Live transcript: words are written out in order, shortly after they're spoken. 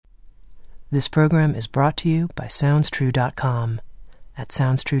This program is brought to you by SoundsTrue.com. At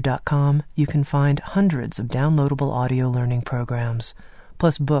SoundsTrue.com, you can find hundreds of downloadable audio learning programs,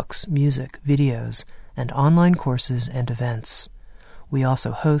 plus books, music, videos, and online courses and events. We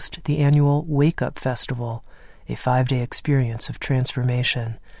also host the annual Wake Up Festival, a 5-day experience of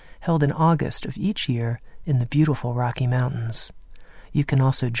transformation, held in August of each year in the beautiful Rocky Mountains. You can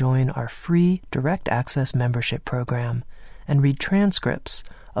also join our free direct access membership program and read transcripts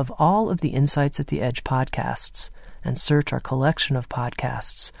of all of the Insights at the Edge podcasts and search our collection of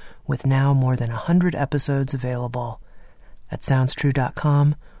podcasts with now more than 100 episodes available. At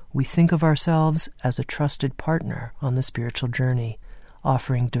SoundsTrue.com, we think of ourselves as a trusted partner on the spiritual journey,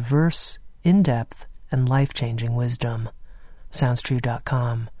 offering diverse, in-depth, and life-changing wisdom.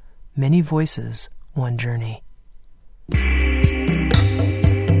 SoundsTrue.com. Many voices, one journey.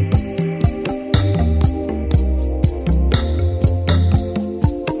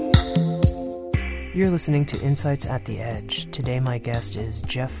 You're listening to Insights at the Edge. Today my guest is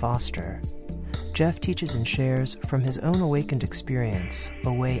Jeff Foster. Jeff teaches and shares from his own awakened experience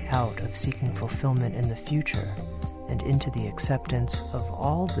a way out of seeking fulfillment in the future and into the acceptance of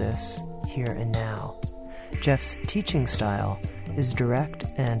all this here and now. Jeff's teaching style is direct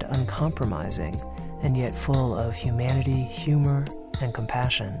and uncompromising, and yet full of humanity, humor, and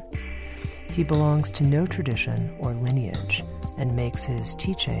compassion. He belongs to no tradition or lineage and makes his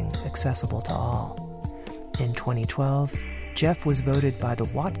teaching accessible to all. In 2012, Jeff was voted by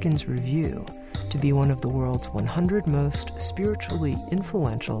the Watkins Review to be one of the world's 100 most spiritually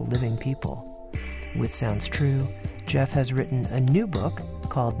influential living people. With Sounds True, Jeff has written a new book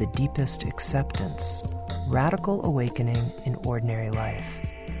called The Deepest Acceptance: Radical Awakening in Ordinary Life,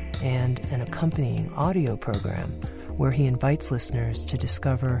 and an accompanying audio program where he invites listeners to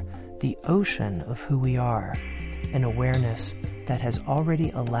discover the ocean of who we are, an awareness that has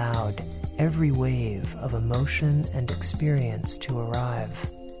already allowed every wave of emotion and experience to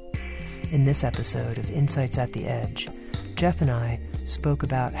arrive. In this episode of Insights at the Edge, Jeff and I spoke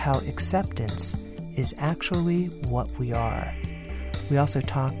about how acceptance is actually what we are. We also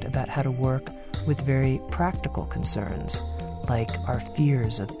talked about how to work with very practical concerns, like our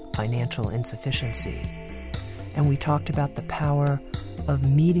fears of financial insufficiency. And we talked about the power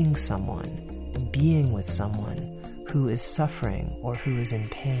of meeting someone, being with someone who is suffering or who is in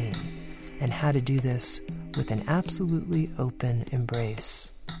pain, and how to do this with an absolutely open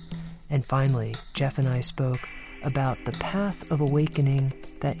embrace. And finally, Jeff and I spoke about the path of awakening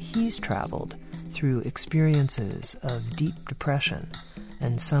that he's traveled through experiences of deep depression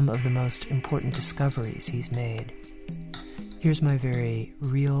and some of the most important discoveries he's made. Here's my very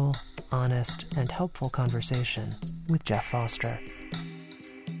real, honest, and helpful conversation with Jeff Foster.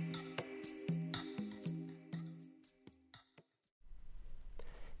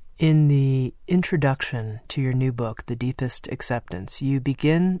 In the introduction to your new book, The Deepest Acceptance, you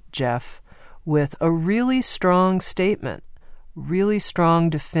begin, Jeff, with a really strong statement, really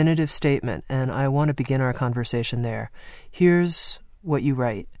strong definitive statement, and I want to begin our conversation there. Here's what you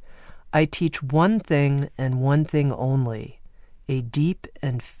write. I teach one thing and one thing only, a deep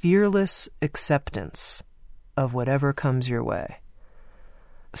and fearless acceptance of whatever comes your way.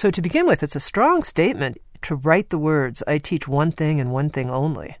 So to begin with, it's a strong statement to write the words, I teach one thing and one thing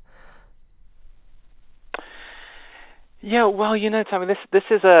only. Yeah, well, Tami, this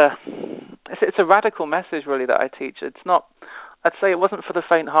is it's a radical message, really, that I teach. It's not, I'd say it wasn't for the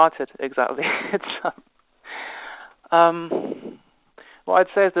faint-hearted, exactly. It's what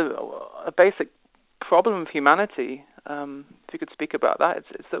I'd say is a basic problem of humanity, if you could speak about that,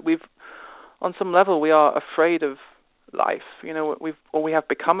 it's that on some level, we are afraid of life. We have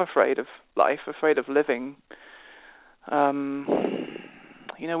become afraid of life, afraid of living.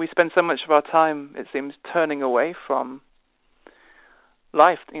 We spend so much of our time, it seems, turning away from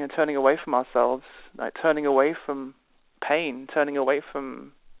life, turning away from ourselves, like turning away from pain, turning away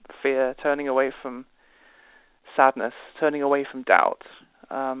from fear, turning away from sadness, turning away from doubt.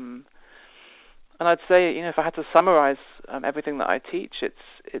 And I'd say, if I had to summarize everything that I teach,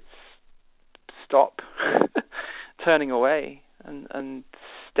 it's stop turning away and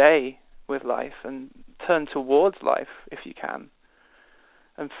stay with life and turn towards life if you can,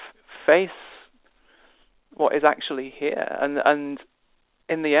 and face what is actually here, and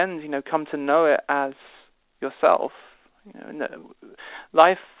in the end, come to know it as yourself.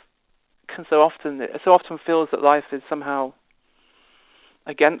 Life can so often feels that life is somehow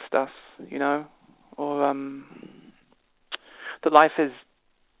against us, or that life is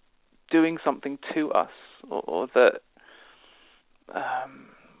doing something to us, or that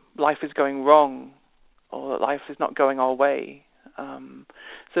life is going wrong, or that life is not going our way.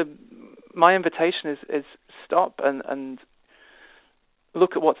 So my invitation is stop and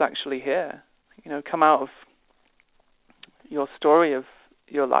look at what's actually here. Come out of your story of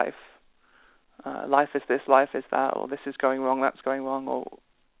your life. Life is this, life is that, or this is going wrong, that's going wrong, or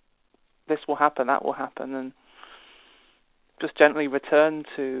this will happen, that will happen, and just gently return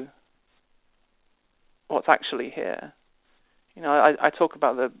to what's actually here. I talk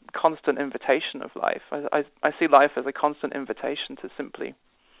about the constant invitation of life. I see life as a constant invitation to simply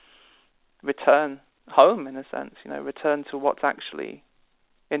return home, in a sense, return to what's actually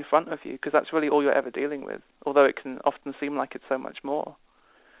in front of you, because that's really all you're ever dealing with, although it can often seem like it's so much more.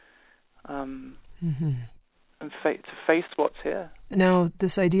 And to face what's here. Now,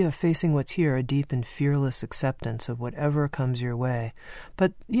 this idea of facing what's here, a deep and fearless acceptance of whatever comes your way.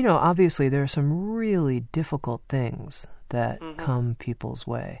 But, obviously there are some really difficult things that come people's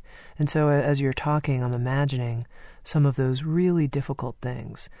way. And so as you're talking, I'm imagining some of those really difficult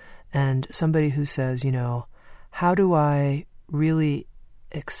things. And somebody who says, how do I really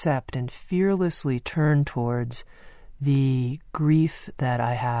accept and fearlessly turn towards the grief that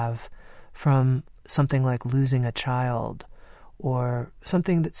I have from something like losing a child or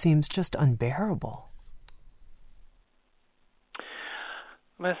something that seems just unbearable?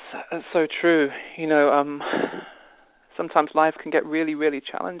 That's so true. Sometimes life can get really, really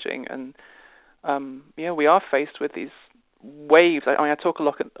challenging, and we are faced with these waves. I talk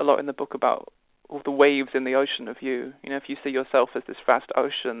a lot in the book about all the waves in the ocean of you. If you see yourself as this vast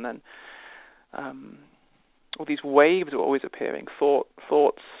ocean, then all these waves are always appearing.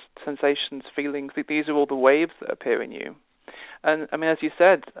 Thoughts, sensations, feelings. These are all the waves that appear in you. And as you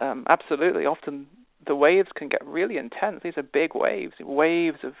said, absolutely. Often the waves can get really intense. These are big waves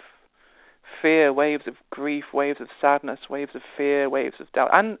of fear, waves of grief, waves of sadness, waves of fear, waves of doubt,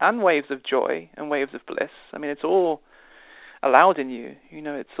 and waves of joy and waves of bliss. It's all allowed in you.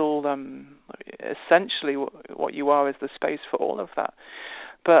 It's all essentially what you are is the space for all of that.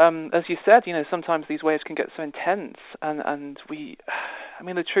 But as you said, sometimes these waves can get so intense, and we,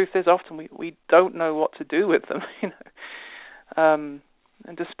 the truth is often we don't know what to do with them. And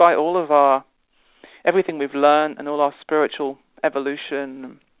despite all of everything we've learned and all our spiritual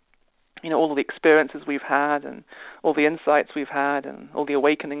evolution, all the experiences we've had and all the insights we've had and all the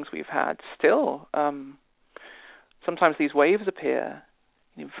awakenings we've had, still, sometimes these waves appear,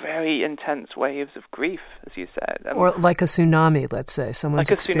 very intense waves of grief, as you said. Or like a tsunami, let's say. Someone's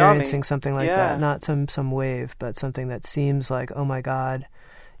like experiencing something like that. Not some wave, but something that seems like, oh my God,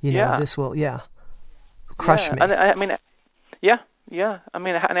 this will, crush me. And and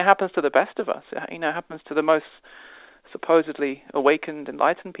it happens to the best of us. It happens to the most supposedly awakened,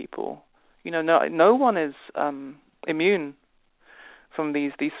 enlightened people. No one is immune from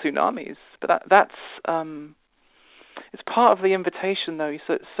these tsunamis. But that's it's part of the invitation, though.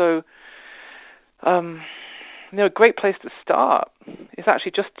 So a great place to start is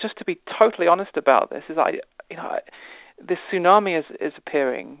actually just to be totally honest about this. This tsunami is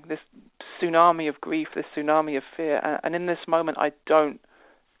appearing. This tsunami of grief, this tsunami of fear, and in this moment, I don't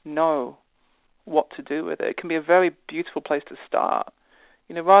know what to do with it. It can be a very beautiful place to start.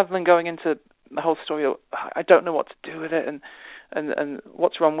 Rather than going into the whole story of, I don't know what to do with it, and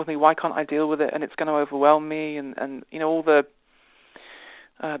what's wrong with me, why can't I deal with it, and it's going to overwhelm me, and all the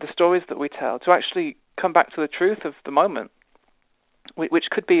stories that we tell, to actually come back to the truth of the moment, which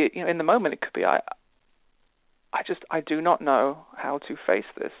could be, in the moment, it could be, I do not know how to face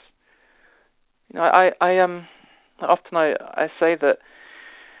this. I often say that,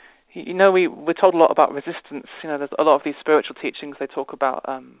 we're told a lot about resistance. There's a lot of these spiritual teachings, they talk about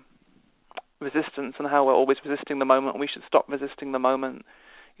resistance and how we're always resisting the moment, and we should stop resisting the moment,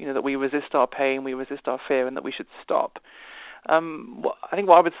 that we resist our pain, we resist our fear, and that we should stop. I think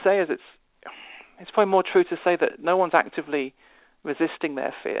what I would say is it's probably more true to say that no one's actively resisting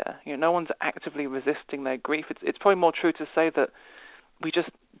their fear. No one's actively resisting their grief. It's probably more true to say that we just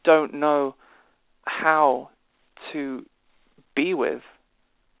don't know how to be with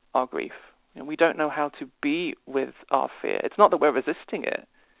our grief. We don't know how to be with our fear. It's not that we're resisting it.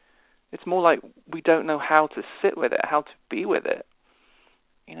 It's more like we don't know how to sit with it, how to be with it.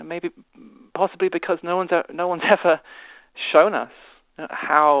 Maybe, possibly because no one's ever shown us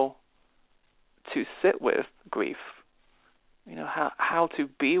how to sit with grief. How to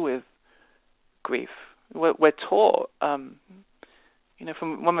be with grief. We're taught, from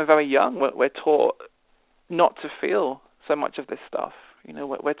when we're very young, we're taught not to feel so much of this stuff.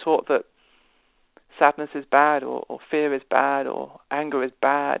 We're taught that sadness is bad, or fear is bad, or anger is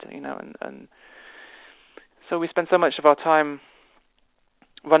bad, and so we spend so much of our time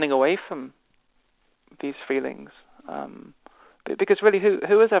running away from these feelings, Because really,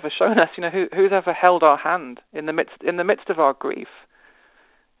 who has ever shown us? Who's ever held our hand in the midst of our grief,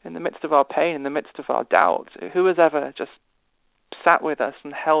 in the midst of our pain, in the midst of our doubt? Who has ever just sat with us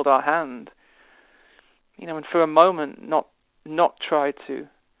and held our hand? And for a moment, not tried to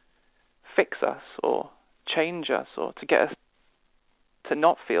fix us or change us or to get us to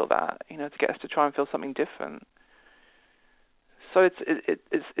not feel that, to get us to try and feel something different. So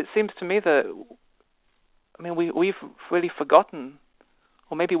it seems to me that, we've really forgotten,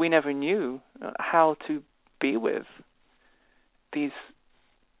 or maybe we never knew how to be with these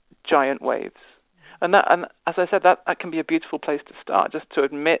giant waves. And as I said, that can be a beautiful place to start, just to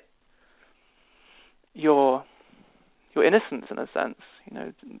admit your innocence in a sense,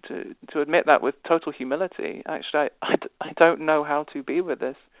 to admit that with total humility. Actually, I don't know how to be with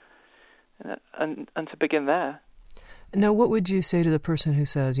this, and to begin there. Now, what would you say to the person who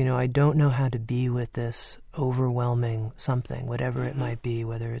says, I don't know how to be with this overwhelming something, whatever it might be,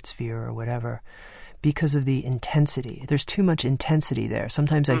 whether it's fear or whatever, because of the intensity? There's too much intensity there.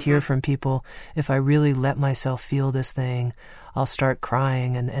 Sometimes I hear from people, if I really let myself feel this thing, I'll start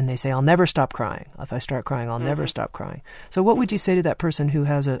crying, and they say, I'll never stop crying. If I start crying, I'll never stop crying. So what would you say to that person who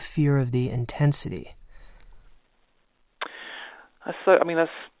has a fear of the intensity? That's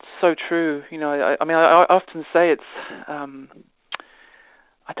so true. I often say it's.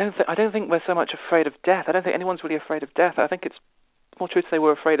 I don't think we're so much afraid of death. I don't think anyone's really afraid of death. I think it's more true to say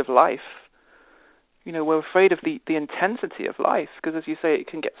we're afraid of life. We're afraid of the intensity of life, because, as you say, it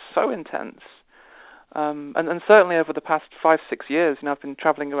can get so intense. And certainly over the past 5-6 years, I've been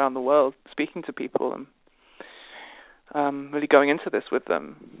traveling around the world, speaking to people and really going into this with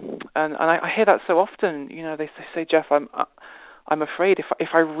them. And I hear that so often. They say, Jeff, I'm afraid if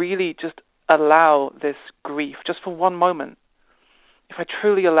I really just allow this grief just for one moment, if I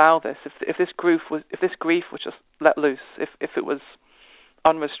truly allow this, if this grief was just let loose, if it was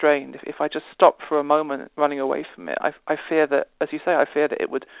unrestrained, if I just stopped for a moment running away from it, I fear that, as you say, it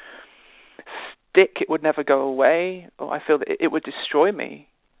would stick, it would never go away, or I feel that it would destroy me.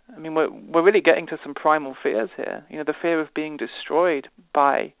 We're really getting to some primal fears here. The fear of being destroyed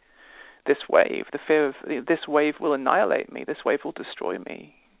by this wave, the fear of this wave will annihilate me, this wave will destroy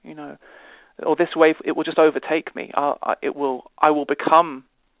me, or this wave, it will just overtake me. I will become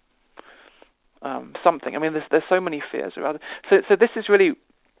something. There's so many fears around it. So this is really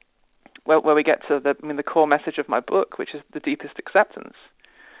where we get to the core message of my book, which is the deepest acceptance.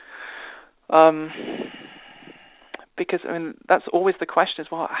 Because that's always the question: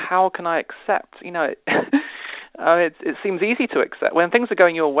 is, well, how can I accept? It seems easy to accept when things are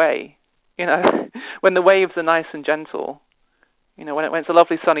going your way. When the waves are nice and gentle. When it's a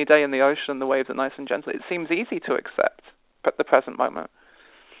lovely sunny day in the ocean, the waves are nice and gentle. It seems easy to accept at the present moment.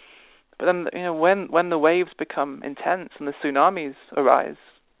 But then, when the waves become intense and the tsunamis arise,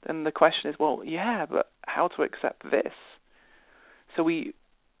 then the question is, well, yeah, but how to accept this? So we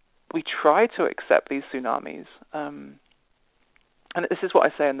try to accept these tsunamis, and this is what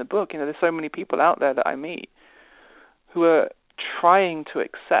I say in the book. There's so many people out there that I meet who are trying to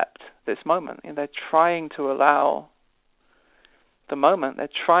accept this moment. They're trying to allow the moment. They're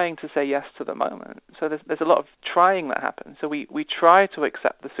trying to say yes to the moment. So there's a lot of trying that happens. So we try to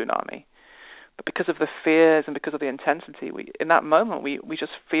accept the tsunami, but because of the fears and because of the intensity, in that moment we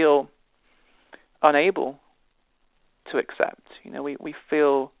just feel unable to accept. We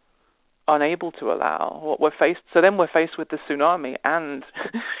feel unable to allow what we're faced. So then we're faced with the tsunami, and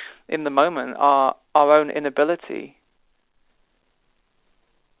in the moment, our own inability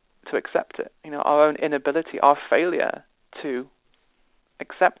to accept it. Our own inability, our failure to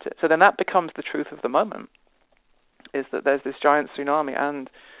accept it. So then that becomes the truth of the moment: is that there's this giant tsunami, and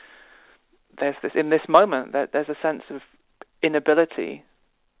there's this, in this moment, that there's a sense of inability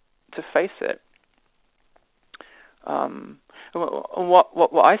to face it.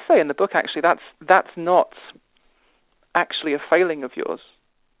 What I say in the book, actually, that's not actually a failing of yours.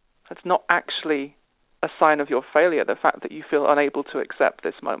 That's not actually a sign of your failure, the fact that you feel unable to accept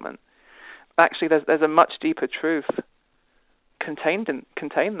this moment. Actually, there's a much deeper truth contained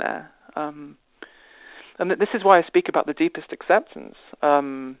there. And this is why I speak about the deepest acceptance.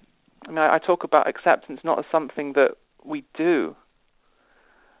 I talk about acceptance not as something that we do.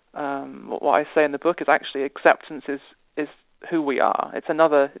 What I say in the book is actually acceptance is who we are. It's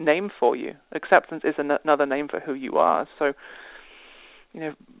another name for you. Acceptance is another name for who you are. So,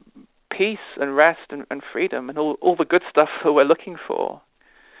 peace and rest and freedom and all the good stuff that we're looking for,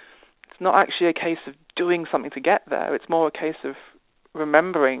 it's not actually a case of doing something to get there. It's more a case of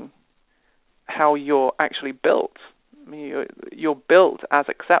remembering how you're actually built. You're built as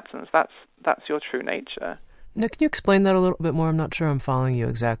acceptance. That's your true nature. Now, can you explain that a little bit more? I'm not sure I'm following you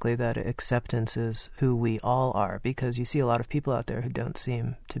exactly, that acceptance is who we all are, because you see a lot of people out there who don't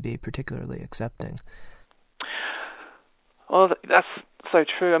seem to be particularly accepting. Well, that's so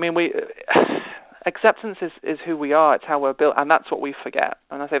true. I mean, acceptance is who we are. It's how we're built, and that's what we forget.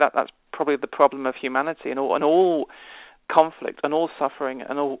 And I say that's probably the problem of humanity, and all conflict, and all suffering,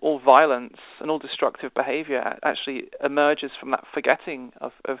 and all violence, and all destructive behavior actually emerges from that forgetting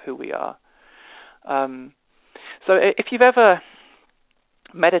of who we are. So if you've ever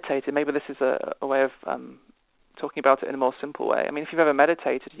meditated, maybe this is a way of talking about it in a more simple way. I mean, if you've ever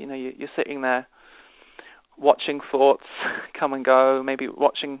meditated, you're sitting there watching thoughts come and go, maybe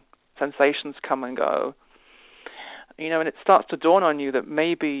watching sensations come and go, and it starts to dawn on you that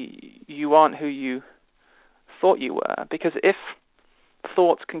maybe you aren't who you thought you were, because if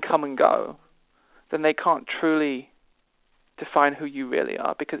thoughts can come and go, then they can't truly define who you really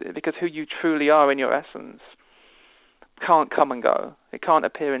are, because who you truly are in your essence can't come and go. It can't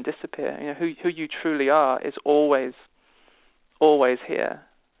appear and disappear. Who you truly are is always here.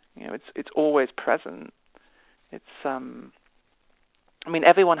 It's always present. It's I mean,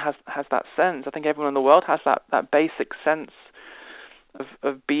 everyone has that sense. I think everyone in the world has that basic sense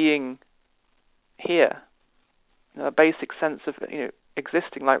of being here. A basic sense of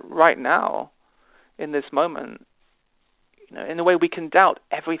existing, like right now, in this moment. In a way, we can doubt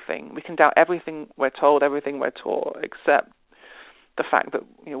everything. We can doubt everything we're told, everything we're taught, except the fact that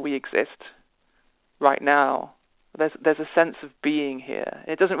we exist right now. There's a sense of being here.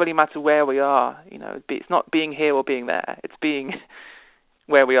 It doesn't really matter where we are. It's not being here or being there. It's being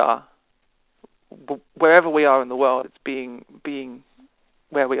where we are. Wherever we are in the world, it's being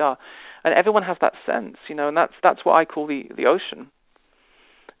where we are. And everyone has that sense, and that's what I call the ocean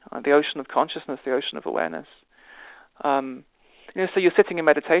of consciousness, the ocean of awareness. So you're sitting in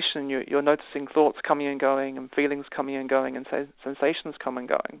meditation, you're noticing thoughts coming and going, and feelings coming and going, and sensations coming and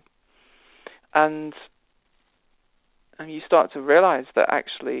going, and you start to realize that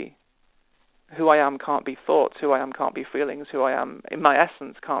actually who I am can't be thoughts, who I am can't be feelings, who I am in my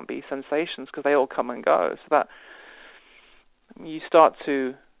essence can't be sensations, because they all come and go. So that you start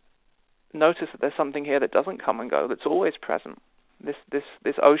to notice that there's something here that doesn't come and go, that's always present.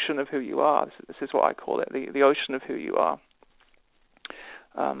 This ocean of who you are. This is what I call it, the ocean of who you are.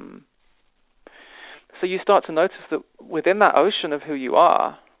 So you start to notice that within that ocean of who you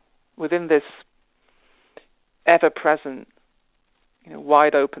are, within this ever-present,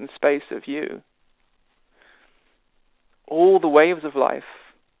 wide open space of you, all the waves of life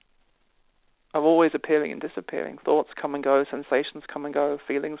are always appearing and disappearing. Thoughts come and go, sensations come and go,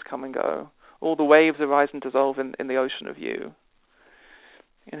 feelings come and go. All the waves arise and dissolve in the ocean of you.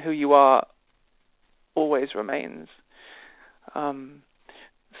 And who you are always remains.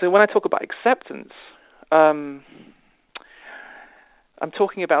 So when I talk about acceptance, I'm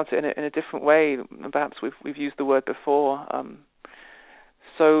talking about it in a different way. Perhaps we've used the word before.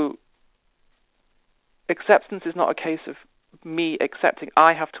 So acceptance is not a case of me accepting.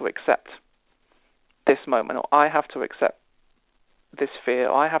 I have to accept this moment, or I have to accept this fear,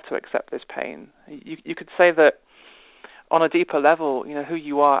 or I have to accept this pain. You could say that on a deeper level, who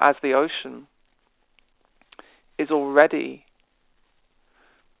you are as the ocean is already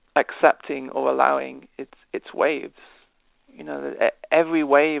accepting or allowing its waves. Every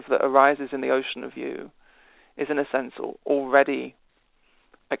wave that arises in the ocean of you is, in a sense, already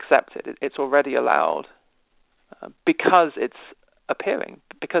accepted. It's already allowed because it's appearing,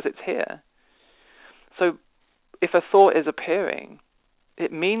 because it's here. So if a thought is appearing,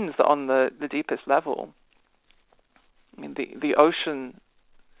 it means that on the deepest level, the ocean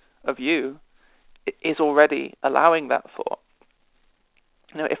of you is already allowing that thought.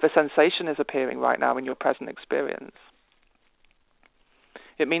 If a sensation is appearing right now in your present experience,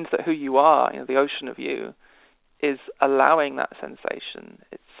 it means that who you are, the ocean of you, is allowing that sensation.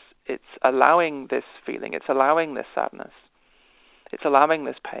 It's allowing this feeling. It's allowing this sadness. It's allowing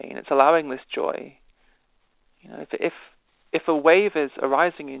this pain. It's allowing this joy. If a wave is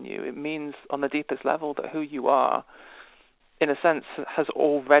arising in you, it means on the deepest level that who you are, in a sense, has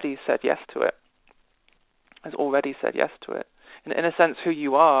already said yes to it. Has already said yes to it. And in a sense, who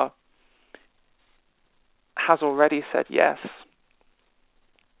you are has already said yes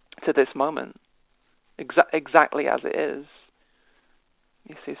to this moment, exactly as it is.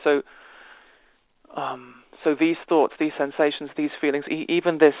 You see, so these thoughts, these sensations, these feelings,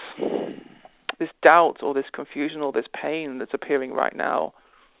 even this doubt or this confusion or this pain that's appearing right now,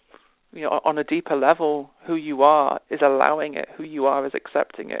 on a deeper level, who you are is allowing it. Who you are is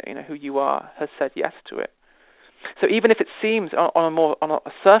accepting it. Who you are has said yes to it. So even if it seems on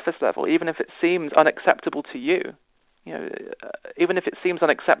a surface level, even if it seems unacceptable to you, even if it seems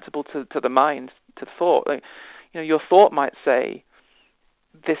unacceptable to the mind, to thought, like, your thought might say,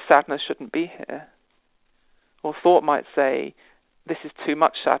 this sadness shouldn't be here. Or thought might say, this is too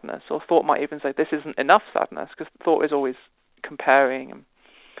much sadness. Or thought might even say, this isn't enough sadness, because thought is always comparing.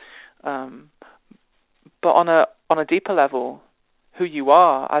 But on a deeper level, who you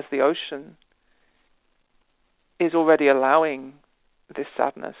are as the ocean is already allowing this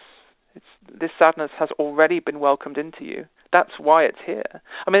sadness. This sadness has already been welcomed into you. That's why it's here.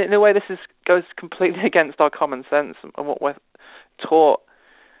 I mean, in a way, this goes completely against our common sense and what we're taught.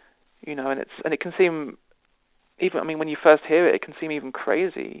 And it can seem, even, when you first hear it, it can seem even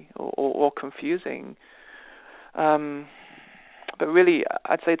crazy or confusing. But really,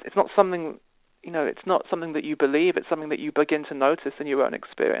 I'd say it's not something. It's not something that you believe. It's something that you begin to notice in your own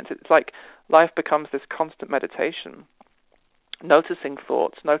experience. It's like life becomes this constant meditation, noticing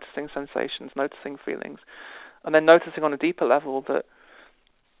thoughts, noticing sensations, noticing feelings, and then noticing on a deeper level that,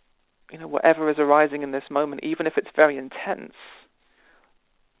 whatever is arising in this moment, even if it's very intense,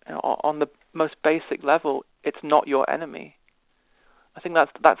 on the most basic level, it's not your enemy. I think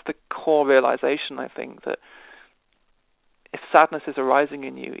that's the core realization, I think, that if sadness is arising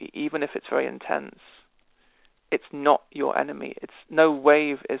in you, even if it's very intense, it's not your enemy. No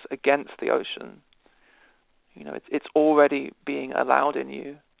wave is against the ocean. It's already being allowed in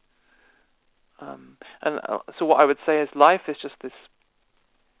you. So what I would say is life is just this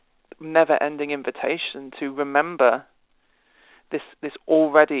never-ending invitation to remember this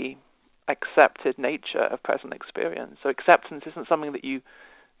already accepted nature of present experience. So acceptance isn't something that you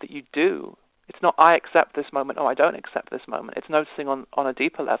do. It's not, I accept this moment, or I don't accept this moment. It's noticing on a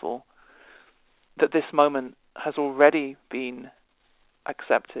deeper level that this moment has already been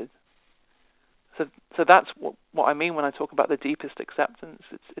accepted. So that's what I mean when I talk about the deepest acceptance.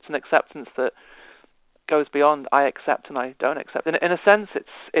 It's an acceptance that goes beyond I accept and I don't accept. In a sense,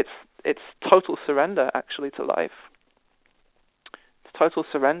 it's total surrender actually to life. It's total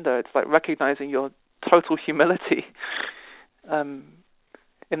surrender. It's like recognizing your total humility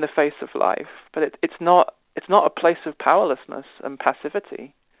in the face of life, but it's not a place of powerlessness and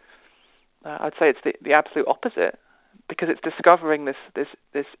passivity. I'd say it's the absolute opposite, because it's discovering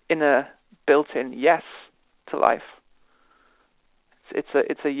this inner built-in yes to life.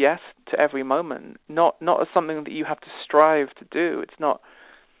 It's a yes to every moment, not as something that you have to strive to do. It's not,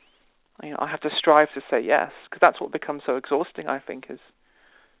 I have to strive to say yes, because that's what becomes so exhausting, I think, is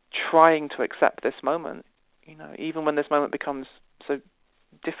trying to accept this moment. Even when this moment becomes so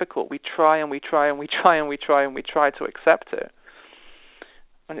difficult, we try and we try and we try and we try and we try to accept it.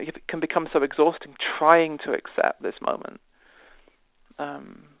 And it can become so exhausting trying to accept this moment.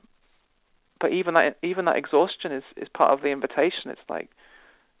 But even that exhaustion is part of the invitation. It's like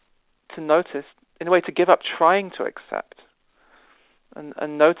to notice, in a way, to give up trying to accept,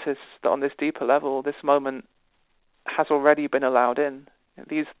 and notice that on this deeper level, this moment has already been allowed in.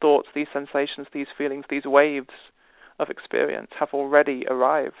 These thoughts, these sensations, these feelings, these waves of experience have already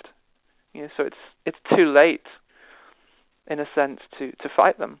arrived. So it's too late, in a sense, to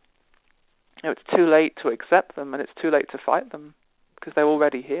fight them. It's too late to accept them, and it's too late to fight them, because they're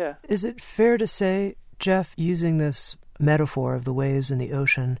already here. Is it fair to say, Jeff, using this metaphor of the waves in the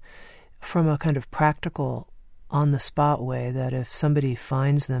ocean from a kind of practical, on-the-spot way, that if somebody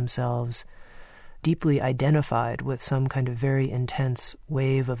finds themselves deeply identified with some kind of very intense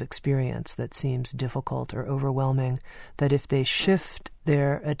wave of experience that seems difficult or overwhelming, that if they shift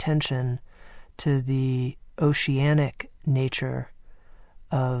their attention to the oceanic nature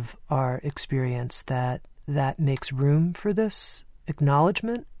of our experience, that makes room for this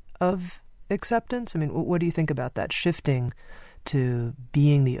acknowledgement of acceptance? I mean, what do you think about that shifting to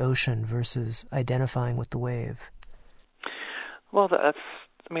being the ocean versus identifying with the wave? Well, that's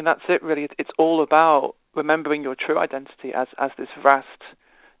it really. It's all about remembering your true identity as this vast,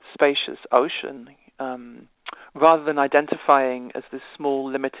 spacious ocean, rather than identifying as this small,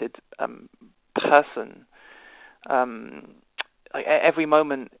 limited person. Every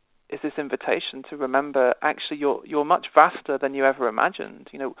moment is this invitation to remember, actually, you're much vaster than you ever imagined.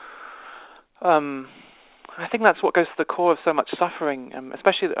 I think that's what goes to the core of so much suffering,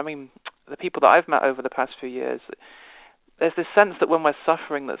 especially, the people that I've met over the past few years. There's this sense that when we're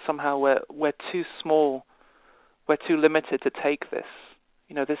suffering, that somehow we're too small, we're too limited to take this.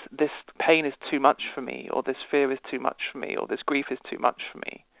 This pain is too much for me, or this fear is too much for me, or this grief is too much for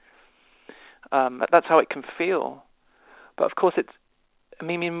me. That's how it can feel. But of course,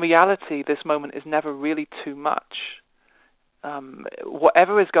 in reality, this moment is never really too much.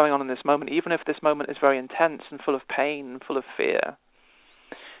 whatever is going on in this moment, even if this moment is very intense and full of pain and full of fear,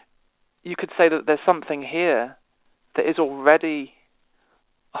 you could say that there's something here that is already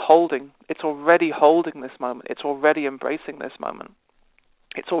it's already holding this moment. It's already embracing this moment.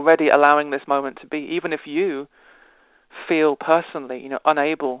 It's already allowing this moment to be, even if you feel personally,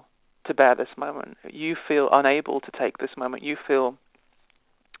 unable to bear this moment. You feel unable to take this moment. You feel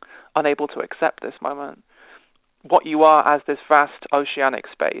unable to accept this moment. What you are as this vast oceanic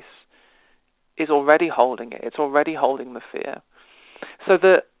space is already holding it. It's already holding the fear. So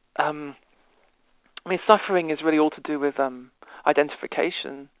suffering is really all to do with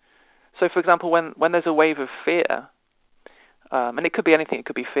identification. So, for example, when there's a wave of fear, and it could be anything, it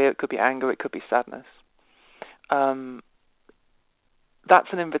could be fear, it could be anger, it could be sadness, that's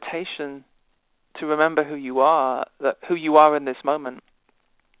an invitation to remember who you are, that who you are in this moment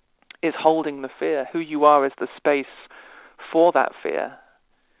is holding the fear. Who you are is the space for that fear.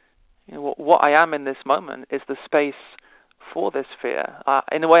 What I am in this moment is the space for this fear.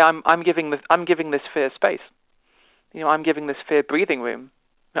 In a way, I'm giving this fear space. I'm giving this fear breathing room.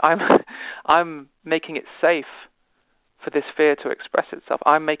 I'm making it safe for this fear to express itself.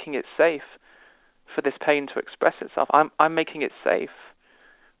 I'm making it safe for this pain to express itself. I'm making it safe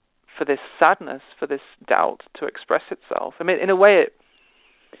for this sadness, for this doubt to express itself. In a way,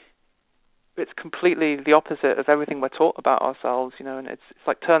 it's completely the opposite of everything we're taught about ourselves, and it's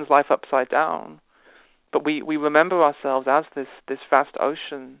like turns life upside down. But we remember ourselves as this vast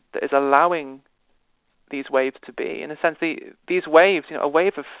ocean that is allowing these waves to be. In a sense, these waves, a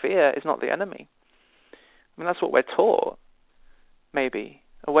wave of fear is not the enemy. That's what we're taught, maybe.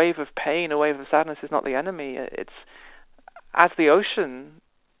 A wave of pain, a wave of sadness is not the enemy. It's, as the ocean,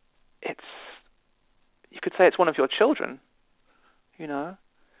 you could say it's one of your children,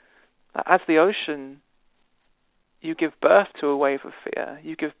 As the ocean, you give birth to a wave of fear.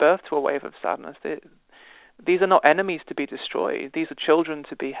 You give birth to a wave of sadness. These are not enemies to be destroyed. These are children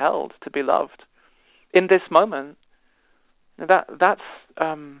to be held, to be loved. In this moment, that's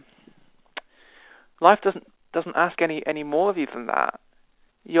life doesn't ask any more of you than that.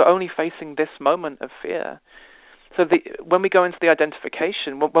 You're only facing this moment of fear. So when we go into the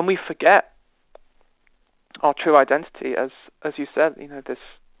identification, when we forget our true identity, as you said,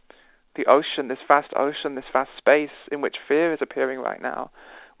 the ocean, this vast space in which fear is appearing right now,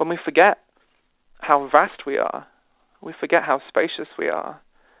 when we forget how vast we are, we forget how spacious we are,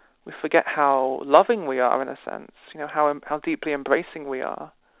 we forget how loving we are in a sense, how deeply embracing we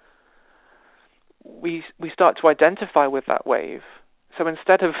are, we start to identify with that wave. So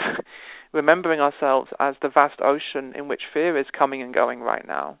instead of remembering ourselves as the vast ocean in which fear is coming and going right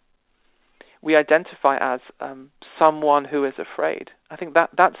now, we identify as someone who is afraid. I think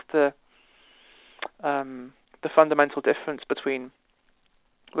that's the fundamental difference between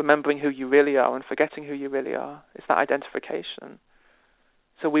remembering who you really are and forgetting who you really are. It's that identification.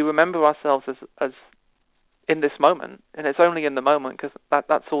 So we remember ourselves as in this moment, and it's only in the moment because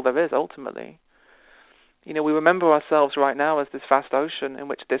that's all there is ultimately. We remember ourselves right now as this vast ocean in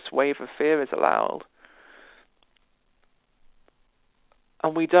which this wave of fear is allowed.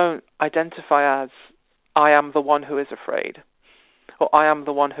 And we don't identify as, I am the one who is afraid, or I am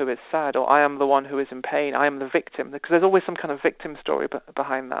the one who is sad, or I am the one who is in pain, I am the victim, because there's always some kind of victim story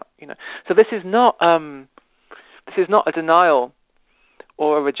behind that. So this is not a denial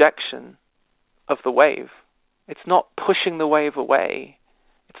or a rejection of the wave. It's not pushing the wave away.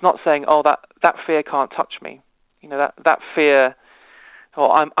 It's not saying, oh, that fear can't touch me. That fear,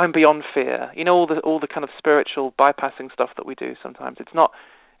 or I'm beyond fear. All the kind of spiritual bypassing stuff that we do sometimes. It's not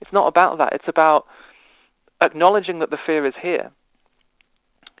about that. It's about acknowledging that the fear is here.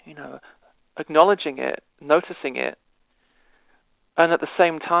 Acknowledging it, noticing it, and at the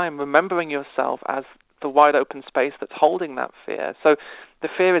same time remembering yourself as the wide open space that's holding that fear. So the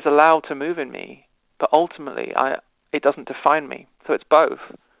fear is allowed to move in me, but ultimately it doesn't define me. So it's both.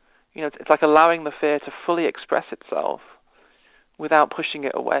 It's like allowing the fear to fully express itself without pushing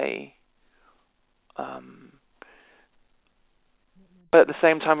it away. But at the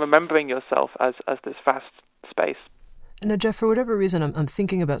same time remembering yourself as this vast space. Now, Jeff, for whatever reason, I'm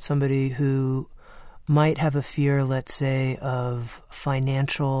thinking about somebody who might have a fear, let's say, of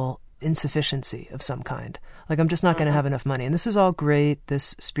financial insufficiency of some kind. Like, I'm just not going to have enough money. And this is all great,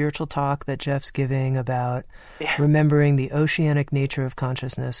 this spiritual talk that Jeff's giving about remembering the oceanic nature of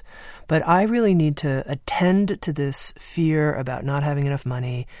consciousness. But I really need to attend to this fear about not having enough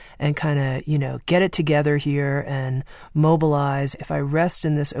money and kind of, get it together here and mobilize. If I rest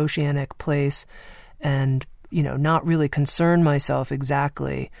in this oceanic place and not really concern myself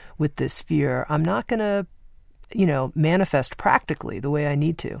exactly with this fear, I'm not going to manifest practically the way I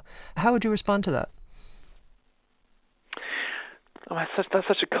need to. How would you respond to that? Oh, that's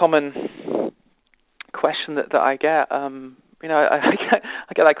such a common question that I get. I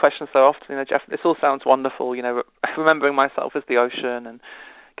get that question so often. Jeff, this all sounds wonderful. Remembering myself as the ocean and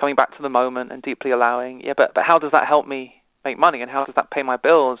coming back to the moment and deeply allowing. Yeah, but how does that help me make money? And how does that pay my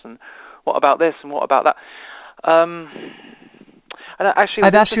bills? And what about this? And what about that? And actually,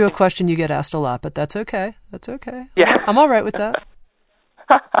 I've asked you a question you get asked a lot, but that's okay. That's okay. Yeah, I'm all right with that.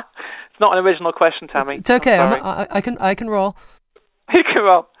 It's not an original question, Tami. It's okay. I can roll. You can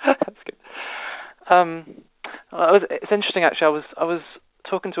roll. That's good. It's interesting, actually. I was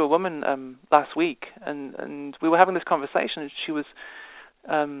talking to a woman last week, and we were having this conversation. And she was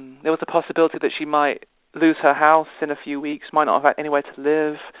there was a possibility that she might lose her house in a few weeks, might not have anywhere to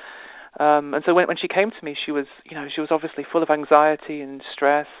live. And so when she came to me, she was obviously full of anxiety and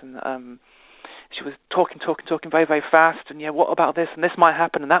stress, and she was talking very, very fast. And what about this? And this might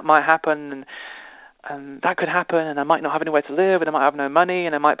happen, and that might happen, and that could happen, and I might not have anywhere to live, and I might have no money,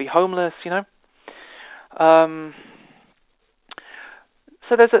 and I might be homeless.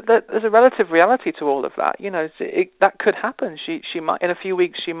 So there's a relative reality to all of that. That could happen. She might, in a few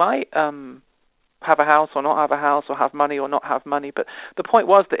weeks, she might have a house or not have a house, or have money or not have money. But the point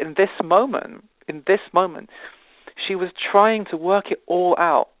was that in this moment, she was trying to work it all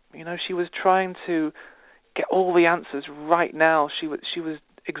out. She was trying to get all the answers right now. She was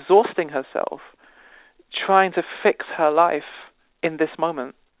exhausting herself, trying to fix her life in this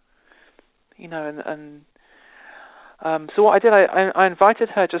moment. So what I did, I invited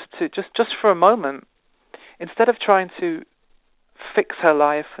her just for a moment, instead of trying to fix her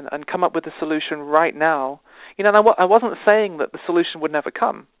life and come up with a solution right now. And I wasn't saying that the solution would never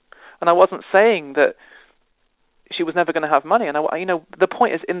come, and I wasn't saying that she was never going to have money. And the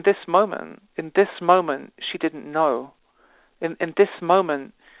point is, in this moment, she didn't know. In this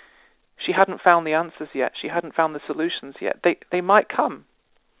moment, she hadn't found the answers yet. She hadn't found the solutions yet. They might come.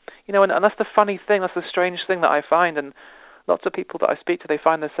 And that's the funny thing, that's the strange thing that I find, and lots of people that I speak to, they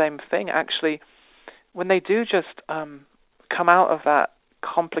find the same thing. Actually, when they do just come out of that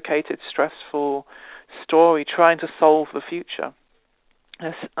complicated, stressful story, trying to solve the future,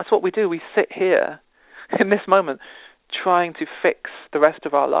 that's what we do. We sit here in this moment trying to fix the rest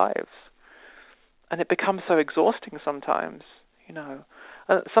of our lives. And it becomes so exhausting sometimes,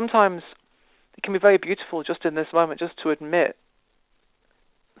 Sometimes it can be very beautiful just in this moment, just to admit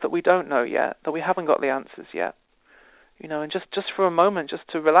that we don't know yet, that we haven't got the answers yet, and just for a moment, just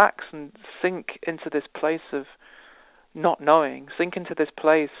to relax and sink into this place of not knowing, sink into this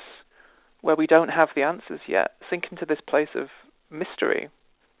place where we don't have the answers yet, sink into this place of mystery.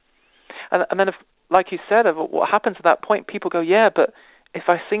 And then, if, like you said, of what happens at that point, people go, yeah, but if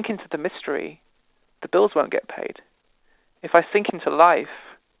I sink into the mystery, the bills won't get paid. If I sink into life,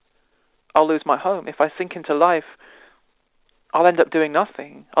 I'll lose my home. If I sink into life, I'll end up doing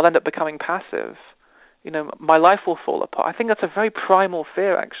nothing. I'll end up becoming passive. My life will fall apart. I think that's a very primal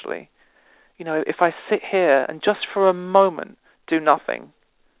fear, actually. If I sit here and just for a moment do nothing,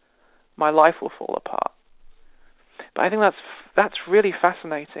 my life will fall apart. But I think that's really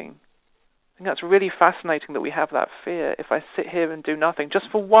fascinating. I think that's really fascinating that we have that fear. If I sit here and do nothing, just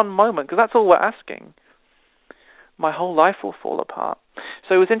for one moment, because that's all we're asking, my whole life will fall apart.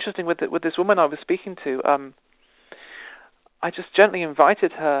 So it was interesting with this woman I was speaking to. I just gently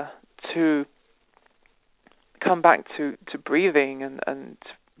invited her to come back to breathing and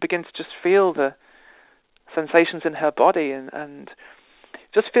begin to just feel the sensations in her body and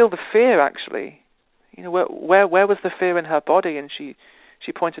just feel the fear, actually. Where was the fear in her body? And she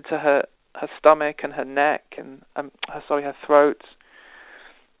pointed to her stomach and her neck and her throat.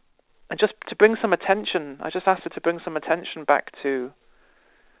 And just to bring some attention, I just asked her to bring some attention back to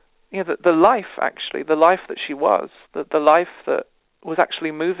the life, actually, the life that she was, the life that was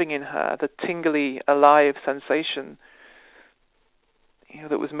actually moving in her, the tingly, alive sensation,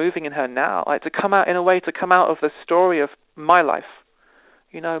 that was moving in her now. Like to come out of the story of my life,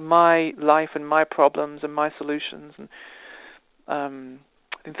 my life and my problems and my solutions. And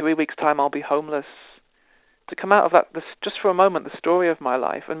in 3 weeks' time, I'll be homeless. To come out of that, just for a moment, the story of my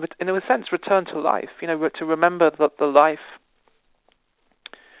life, and in a sense, return to life. To remember the life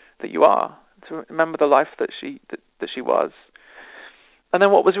that you are, to remember the life that she was. And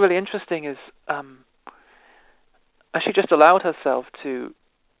then what was really interesting is she just allowed herself to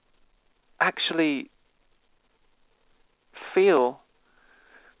actually feel,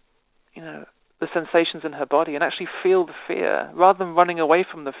 the sensations in her body and actually feel the fear, rather than running away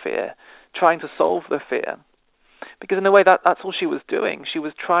from the fear, trying to solve the fear. Because in a way, that's all she was doing. She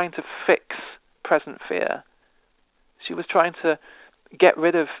was trying to fix present fear She was trying to get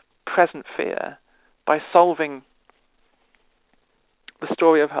rid of present fear by solving the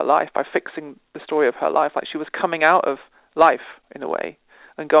story of her life, by fixing the story of her life. Like she was coming out of life, in a way,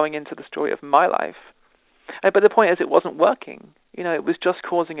 and going into the story of my life. But the point is, it wasn't working. It was just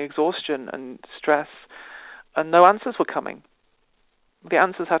causing exhaustion and stress, and no answers were coming. The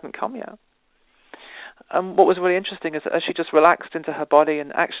answers hadn't come yet. And what was really interesting is that as she just relaxed into her body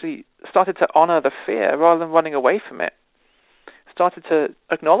and actually started to honor the fear rather than running away from it, started to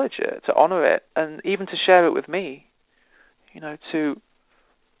acknowledge it, to honor it, and even to share it with me, to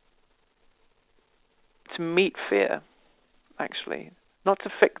meet fear, actually. Not to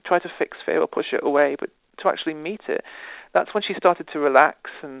try to fix fear or push it away, but to actually meet it. That's when she started to relax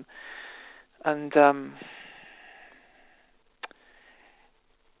and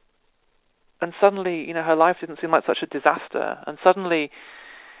suddenly, her life didn't seem like such a disaster. And suddenly,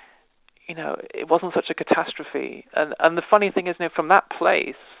 it wasn't such a catastrophe. And the funny thing is, from that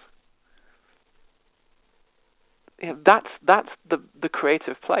place, that's the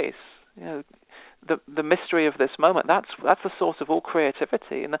creative place. The mystery of this moment. That's the source of all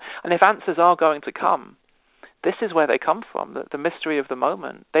creativity. And if answers are going to come, this is where they come from. The mystery of the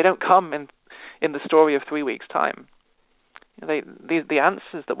moment. They don't come in the story of 3 weeks' time. The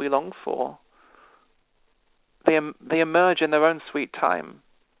answers that we long for, they emerge in their own sweet time,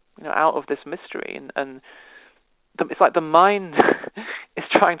 out of this mystery, and it's like the mind is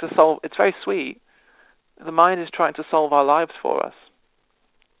trying to solve. It's very sweet. The mind is trying to solve our lives for us,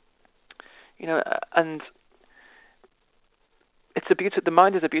 and the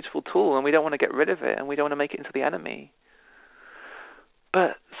mind is a beautiful tool, and we don't want to get rid of it, and we don't want to make it into the enemy.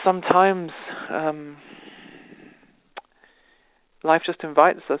 But sometimes life just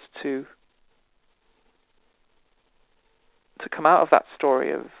invites us to come out of that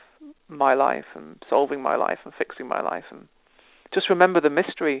story of my life and solving my life and fixing my life, and just remember the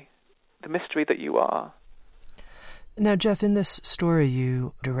mystery that you are. Now, Jeff, in this story,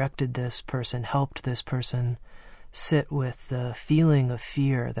 you directed this person, helped this person sit with the feeling of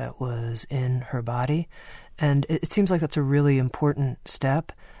fear that was in her body, and it seems like that's a really important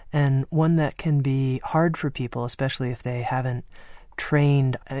step, and one that can be hard for people, especially if they haven't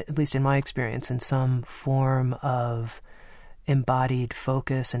trained, at least in my experience, in some form of embodied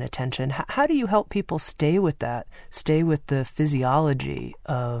focus and attention. How do you help people stay with that, stay with the physiology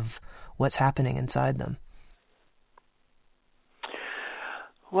of what's happening inside them?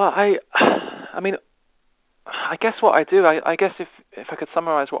 Well, I guess what I do, I guess if I could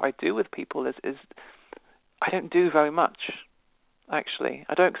summarize what I do with people is I don't do very much, actually.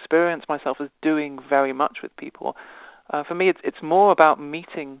 I don't experience myself as doing very much with people. For me, it's more about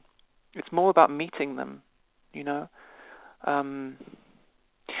meeting. It's more about meeting them, I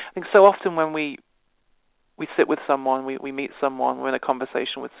think so often when we sit with someone, we meet someone, we're in a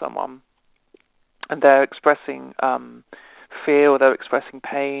conversation with someone, and they're expressing fear, or they're expressing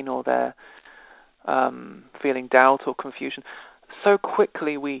pain, or they're feeling doubt or confusion. So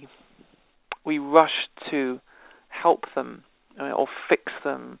quickly we rush to help them, or fix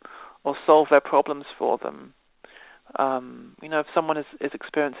them, or solve their problems for them. If someone is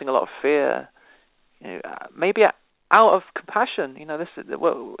experiencing a lot of fear, maybe out of compassion,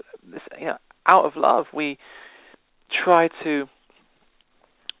 out of love, we try to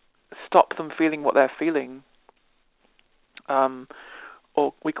stop them feeling what they're feeling,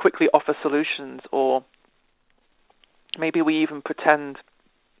 or we quickly offer solutions, or maybe we even pretend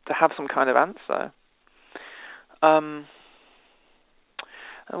to have some kind of answer.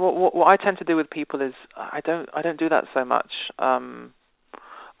 What I tend to do with people is I don't do that so much.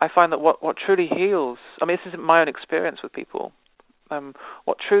 I find that what truly heals, this isn't my own experience with people,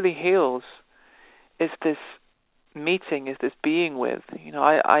 what truly heals is this meeting, is this being with.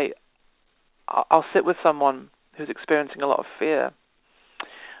 I'll sit with someone who's experiencing a lot of fear,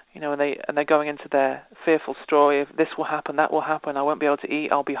 and they're going into their fearful story of this will happen, that will happen, I won't be able to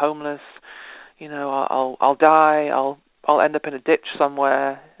eat, I'll be homeless, I'll die, I'll end up in a ditch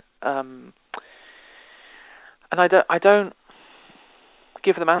somewhere, and I don't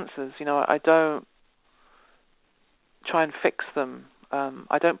give them answers. I don't try and fix them.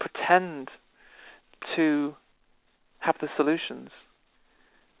 I don't pretend to have the solutions.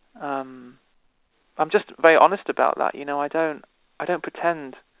 I'm just very honest about that. I don't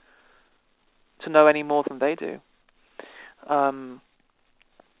pretend to know any more than they do.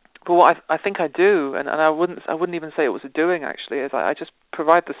 But what I think I do, and I wouldn't even say it was a doing actually, is I just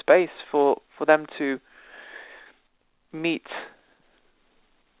provide the space for them to meet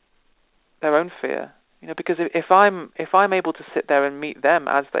their own fear. Because if I'm able to sit there and meet them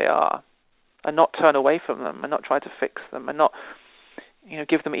as they are, and not turn away from them, and not try to fix them, and not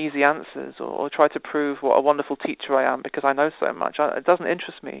give them easy answers, or try to prove what a wonderful teacher I am because I know so much. It doesn't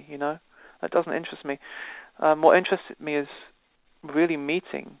interest me, That doesn't interest me. What interests me is really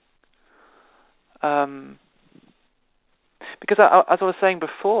meeting. Because as I was saying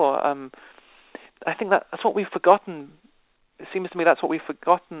before, I think that's what we've forgotten. It seems to me that's what we've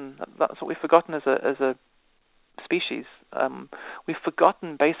forgotten. That's what we've forgotten as a species. We've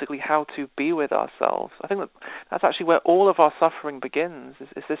forgotten basically how to be with ourselves. I think that's actually where all of our suffering begins,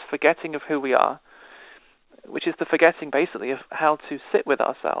 is this forgetting of who we are, which is the forgetting basically of how to sit with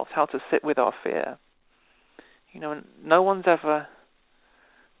ourselves, how to sit with our fear. And no one's ever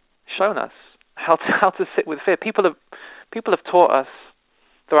shown us how to sit with fear. People have taught us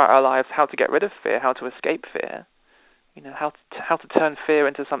throughout our lives how to get rid of fear, how to escape fear, how to turn fear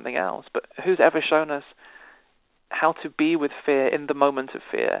into something else. But who's ever shown us how to be with fear in the moment of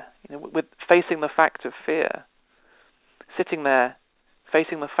fear? With facing the fact of fear, sitting there,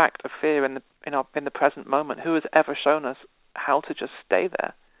 facing the fact of fear in the present moment. Who has ever shown us how to just stay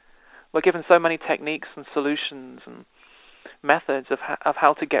there? We're given so many techniques and solutions and methods of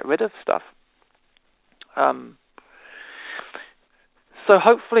how to get rid of stuff. So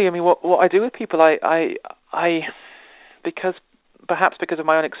hopefully, what I do with people, I because of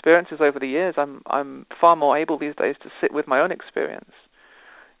my own experiences over the years, I'm far more able these days to sit with my own experience.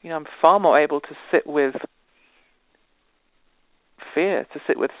 I'm far more able to sit with fear, to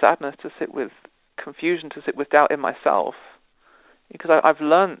sit with sadness, to sit with confusion, to sit with doubt in myself, because I've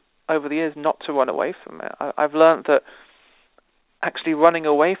learned over the years not to run away from it. I've learned that actually running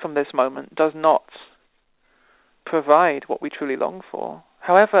away from this moment does not provide what we truly long for.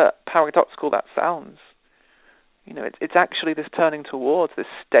 However paradoxical that sounds, it's actually this turning towards, this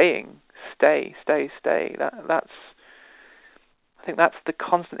stay. I think that's the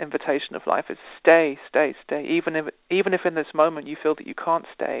constant invitation of life, is stay. Even if in this moment you feel that you can't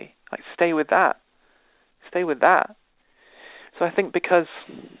stay, stay with that. So I think because,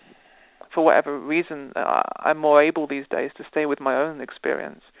 for whatever reason, I'm more able these days to stay with my own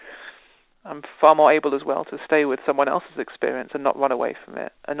experience. I'm far more able as well to stay with someone else's experience and not run away from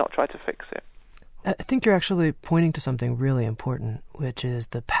it and not try to fix it. I think you're actually pointing to something really important, which is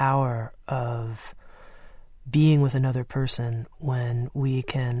the power of being with another person when we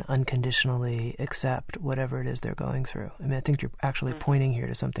can unconditionally accept whatever it is they're going through. I think you're actually pointing here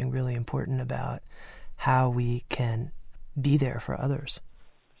to something really important about how we can be there for others.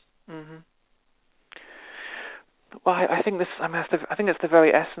 Mm-hmm. Well, I think I think it's the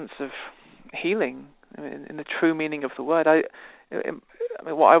very essence of healing, in the true meaning of the word.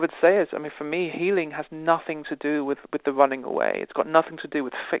 What I would say is, for me, healing has nothing to do with the running away. It's got nothing to do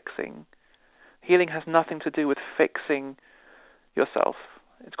with fixing. Healing has nothing to do with fixing yourself.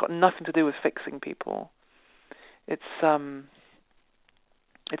 It's got nothing to do with fixing people. It's all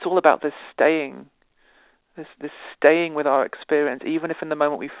about this staying. This staying with our experience, even if in the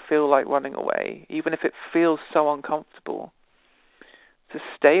moment we feel like running away, even if it feels so uncomfortable, to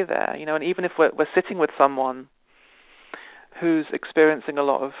stay there, and even if we're sitting with someone who's experiencing a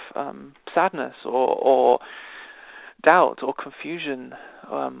lot of sadness or doubt or confusion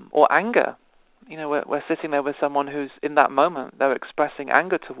or anger, we're sitting there with someone who's in that moment, they're expressing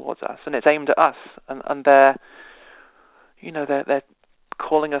anger towards us, and it's aimed at us, and they're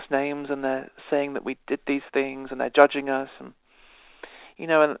calling us names, and they're saying that we did these things, and they're judging us, and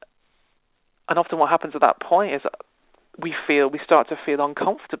often what happens at that point is we start to feel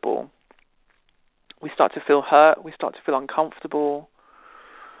uncomfortable. We start to feel hurt. We start to feel uncomfortable.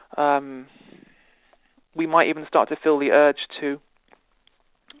 We might even start to feel the urge to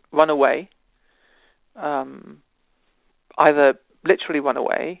run away, either literally run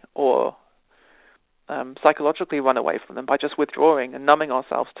away or psychologically run away from them by just withdrawing and numbing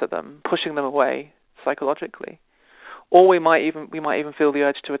ourselves to them, pushing them away psychologically. Or we might even feel the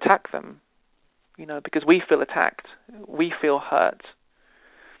urge to attack them, because we feel attacked, we feel hurt,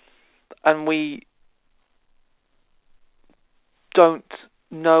 and we don't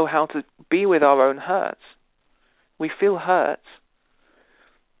know how to be with our own hurt. We feel hurt,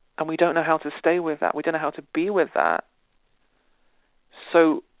 and we don't know how to stay with that. We don't know how to be with that.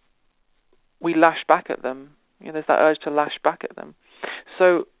 So we lash back at them. There's that urge to lash back at them.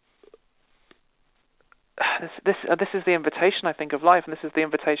 So this is the invitation, I think, of life, and this is the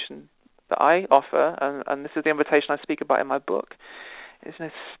invitation that I offer, and this is the invitation I speak about in my book. Is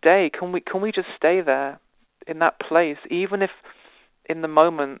stay. Can we just stay there in that place, even if in the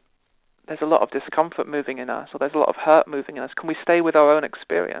moment there's a lot of discomfort moving in us, or there's a lot of hurt moving in us? Can we stay with our own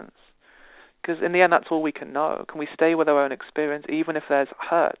experience? Because in the end, that's all we can know. Can we stay with our own experience, even if there's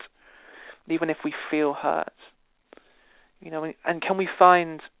hurt? even if we feel hurt. And can we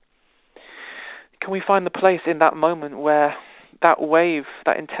find the place in that moment where that wave,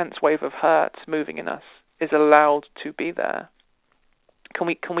 that intense wave of hurt moving in us, is allowed to be there? Can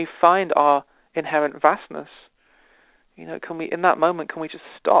we find our inherent vastness? Can we, in that moment, can we just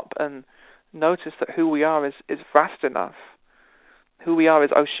stop and notice that who we are is vast enough? Who we are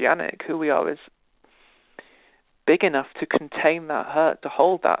is oceanic. Who we are is big enough to contain that hurt, to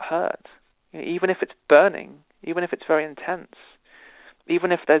hold that hurt. Even if it's burning, even if it's very intense,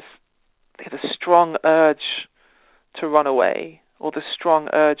 even if there's a strong urge to run away, or the strong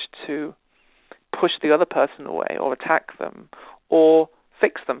urge to push the other person away, or attack them, or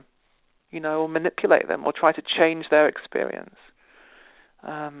fix them, or manipulate them, or try to change their experience.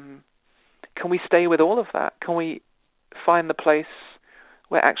 Can we stay with all of that? Can we find the place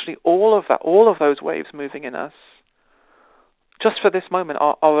where actually all of those waves moving in us, just for this moment,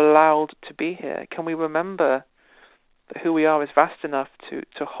 are allowed to be here? Can we remember that who we are is vast enough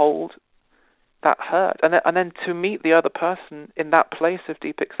to hold that hurt, and then to meet the other person in that place of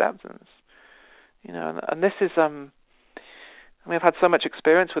deep acceptance? And this is, I've had so much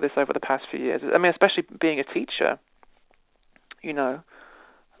experience with this over the past few years. Especially being a teacher, I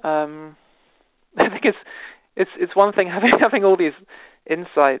think it's one thing having all these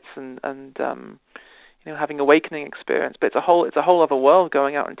insights and having awakening experience, but it's a whole other world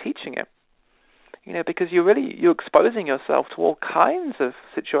going out and teaching it. Because you're exposing yourself to all kinds of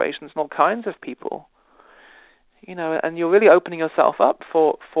situations and all kinds of people. And you're really opening yourself up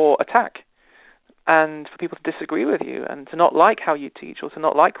for attack, and for people to disagree with you, and to not like how you teach, or to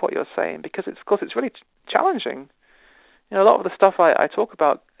not like what you're saying, because it's really challenging. A lot of the stuff I talk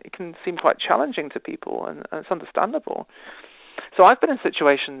about, it can seem quite challenging to people, and it's understandable. So I've been in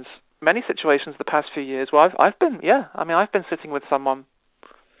many situations the past few years where I've been sitting with someone,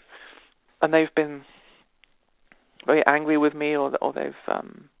 and they've been very angry with me, or they've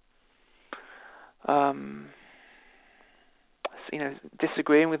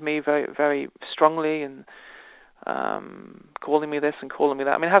disagreeing with me very, very strongly, and calling me this and calling me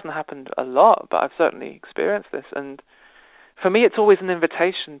that. It hasn't happened a lot, but I've certainly experienced this. And for me, it's always an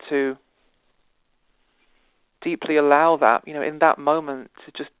invitation to deeply allow that, in that moment,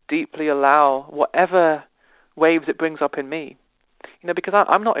 to just deeply allow whatever waves it brings up in me. Because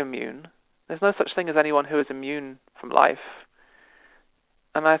I'm not immune. There's no such thing as anyone who is immune from life.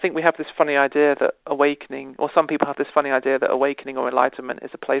 And I think we have this funny idea that awakening, or some people have this funny idea that awakening or enlightenment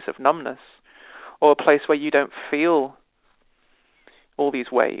is a place of numbness, or a place where you don't feel all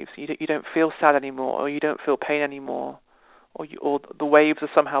these waves. You don't feel sad anymore, or you don't feel pain anymore, or the waves have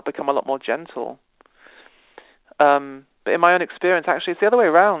somehow become a lot more gentle. But in my own experience, actually, it's the other way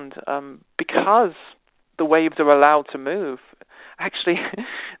around. Because the waves are allowed to move, actually,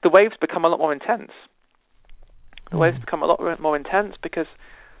 the waves become a lot more intense. The waves become a lot more intense because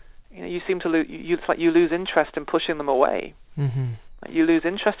you seem to lose. It's like you lose interest in pushing them away. Mm-hmm. You lose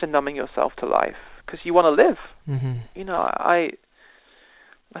interest in numbing yourself to life because you want to live. Mm-hmm.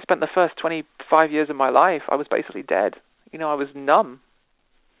 I spent the first 25 years of my life, I was basically dead. I was numb.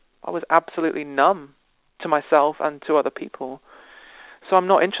 I was absolutely numb to myself and to other people. So I'm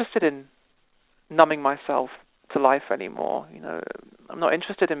not interested in numbing myself to life anymore. I'm not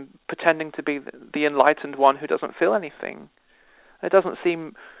interested in pretending to be the enlightened one who doesn't feel anything. It doesn't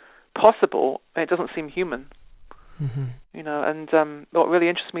seem possible, and it doesn't seem human. Mm-hmm. And what really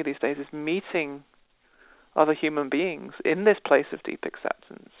interests me these days is meeting other human beings in this place of deep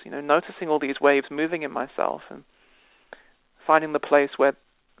acceptance, noticing all these waves moving in myself, and finding the place where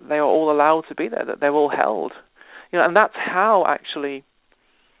they are all allowed to be there, that they're all held. And that's how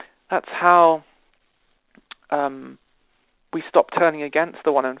we stop turning against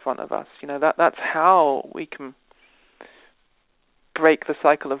the one in front of us. That's how we can break the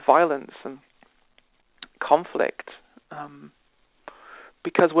cycle of violence and conflict,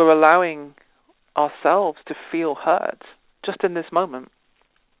 because we're allowing ourselves to feel hurt just in this moment.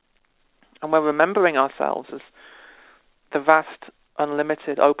 And we're remembering ourselves as the vast,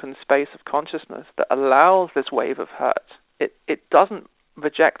 unlimited, open space of consciousness that allows this wave of hurt. It doesn't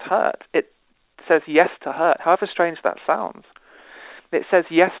reject hurt. It says yes to hurt, however strange that sounds. It says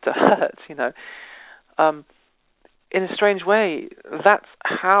yes to hurt, in a strange way, that's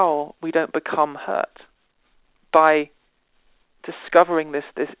how we don't become hurt, by discovering this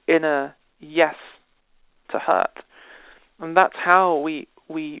inner yes to hurt. And that's how we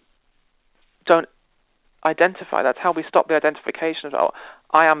don't identify. That's how we stop the identification of,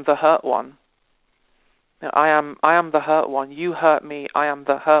 I am the hurt one. I am the hurt one. You hurt me. I am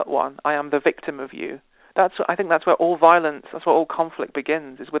the hurt one. I am the victim of you. I think that's where all violence, that's where all conflict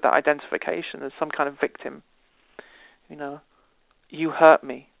begins, is with that identification as some kind of victim. You hurt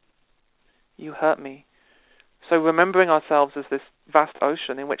me. You hurt me. So remembering ourselves as this vast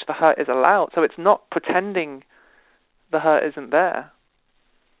ocean in which the hurt is allowed. So it's not pretending the hurt isn't there.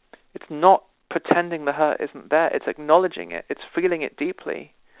 It's not pretending the hurt isn't there. It's acknowledging it. It's feeling it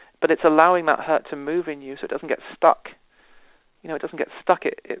deeply. But it's allowing that hurt to move in you so it doesn't get stuck. It doesn't get stuck.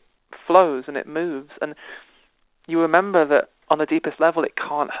 It flows and it moves. And you remember that on the deepest level it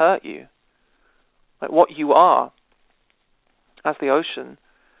can't hurt you. Like what you are as the ocean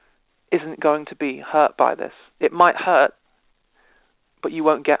isn't going to be hurt by this. It might hurt, but you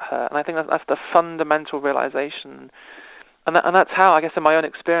won't get hurt. And I think that's the fundamental realization. And that's how, I guess, in my own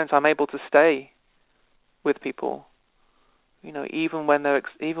experience, I'm able to stay with people. Even when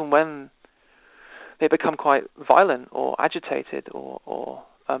they become quite violent or agitated or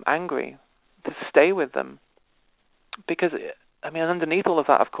angry, to stay with them, because underneath all of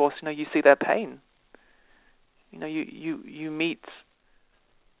that, of course, you see their pain. You meet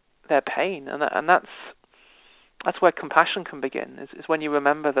their pain, and that's where compassion can begin. Is when you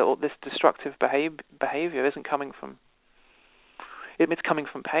remember that all this destructive behavior isn't coming from. It's coming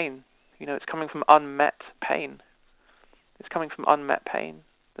from pain. It's coming from unmet pain. It's coming from unmet pain.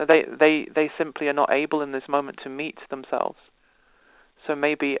 They simply are not able in this moment to meet themselves. So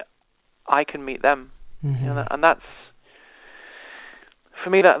maybe I can meet them. Mm-hmm. And that's, for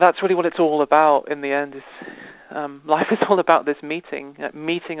me, that's really what it's all about in the end. Life is all about this meeting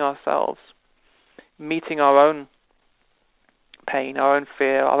ourselves, meeting our own pain, our own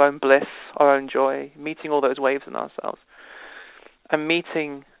fear, our own bliss, our own joy, meeting all those waves in ourselves, and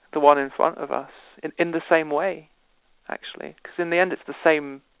meeting the one in front of us in the same way, actually. Because in the end, it's the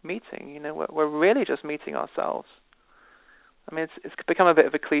same meeting. We're really just meeting ourselves. It's become a bit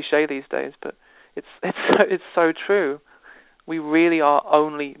of a cliche these days, but it's so true. We really are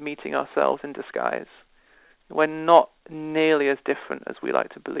only meeting ourselves in disguise. We're not nearly as different as we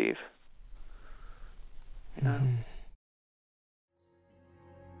like to believe. Mm-hmm.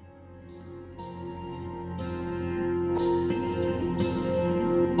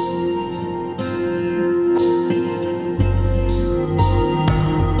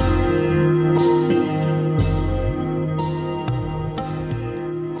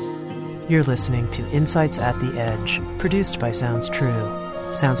 You're listening to Insights at the Edge, produced by Sounds True.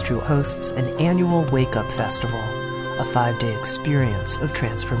 Sounds True hosts an annual Wake Up Festival, a 5-day experience of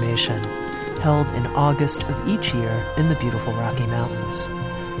transformation, held in August of each year in the beautiful Rocky Mountains.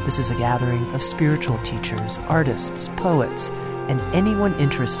 This is a gathering of spiritual teachers, artists, poets, and anyone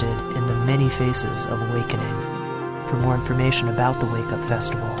interested in the many faces of awakening. For more information about the Wake Up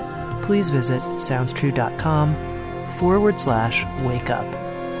Festival, please visit soundstrue.com/wake up.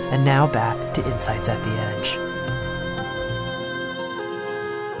 And now back to Insights at the Edge.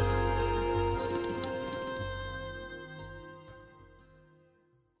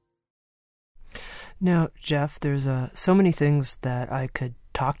 Now, Jeff, there's so many things that I could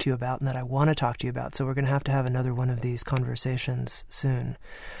talk to you about and that I want to talk to you about, so we're going to have another one of these conversations soon.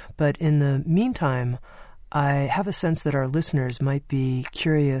 But in the meantime, I have a sense that our listeners might be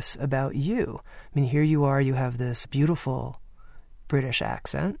curious about you. Here you are, you have this beautiful British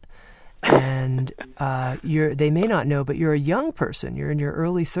accent, and they may not know, but you're a young person. You're in your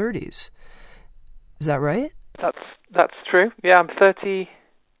early 30s. Is that right? That's true. Yeah, I'm 30.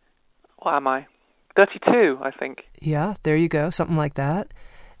 What am I? 32, I think. Yeah, there you go, something like that.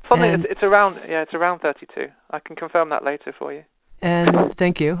 It's around 32. I can confirm that later for you. And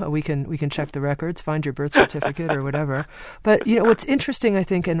thank you. We can check the records, find your birth certificate or whatever. But what's interesting, I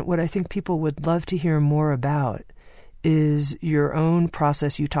think, and what I think people would love to hear more about is your own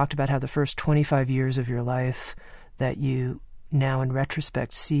process. You talked about how the first 25 years of your life that you now in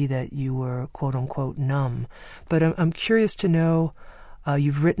retrospect see that you were quote unquote numb. But I'm curious to know,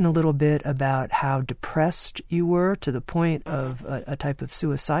 you've written a little bit about how depressed you were to the point of a type of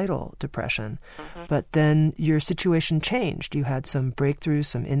suicidal depression. Mm-hmm. But then your situation changed. You had some breakthroughs,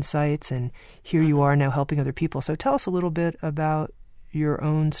 some insights, and here you are now helping other people. So tell us a little bit about your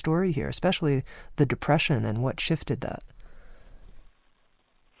own story here, especially the depression and what shifted that.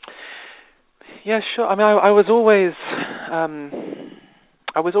 Yeah, sure. I was always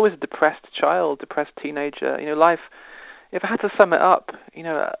a depressed child, depressed teenager. Life, if I had to sum it up,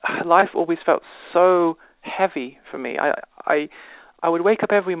 life always felt so heavy for me. I would wake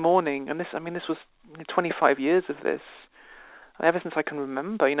up every morning, and this was 25 years of this. Ever since I can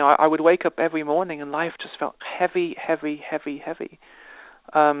remember, I would wake up every morning and life just felt heavy, heavy, heavy, heavy.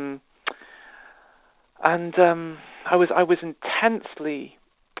 I was intensely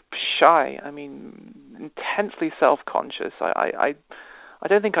shy. I mean, intensely self-conscious. I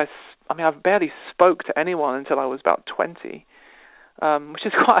don't think I barely spoke to anyone until I was about 20, which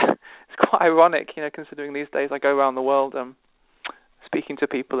is quite ironic, considering these days I go around the world speaking to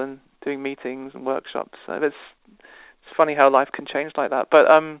people and doing meetings and workshops. So it's funny how life can change like that. But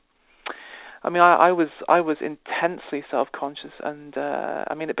I was intensely self-conscious, and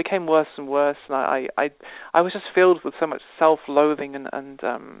it became worse and worse. And I was just filled with so much self-loathing, and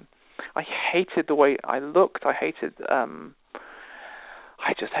I hated the way I looked. I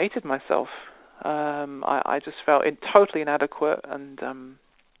just hated myself. I just felt totally inadequate and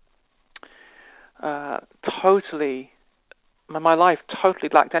totally. My life totally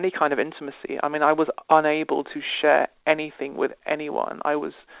lacked any kind of intimacy. I mean, I was unable to share anything with anyone. I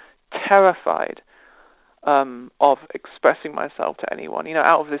was terrified of expressing myself to anyone,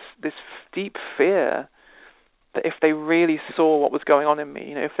 out of this deep fear that if they really saw what was going on in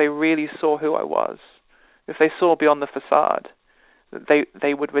me, if they really saw who I was, if they saw beyond the facade,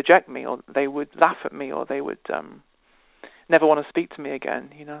 they would reject me, or they would laugh at me, or they would never want to speak to me again,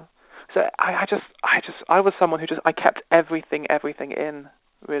 So I was someone who I kept everything in,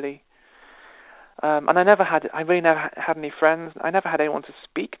 really. And I really never had any friends. I never had anyone to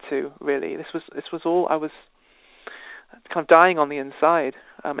speak to, really. This was all. I was kind of dying on the inside.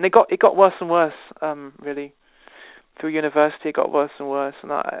 And it got worse and worse, really. Through university, it got worse and worse.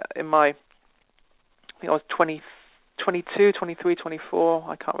 And I think I was 22, 23, 24,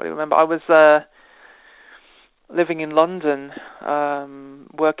 I can't really remember. I was living in London,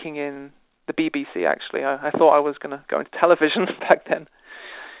 working in the BBC, actually. I thought I was going to go into television back then.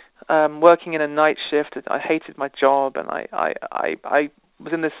 Working in a night shift. I hated my job, and I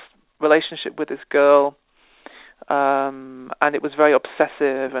was in this relationship with this girl, and it was very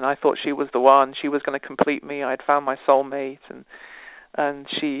obsessive, and I thought she was the one. She was going to complete me. I had found my soulmate, and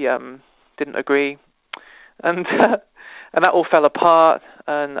she didn't agree. And and that all fell apart,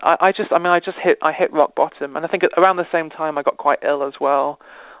 and I hit rock bottom. And I think around the same time I got quite ill as well.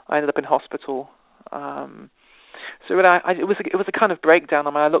 I ended up in hospital. So really, it was a kind of breakdown.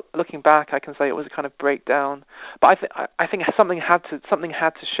 I mean, looking back, I can say it was a kind of breakdown. But I think something had to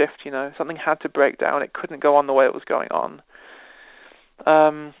shift. Something had to break down. It couldn't go on the way it was going on.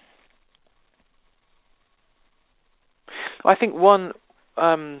 I think one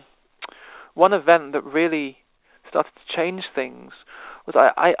event that really started to change things was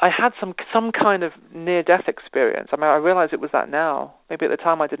I had some kind of near-death experience. I mean, I realize it was that now. Maybe at the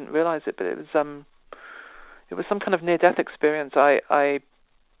time I didn't realize it, but it was some kind of near-death experience. I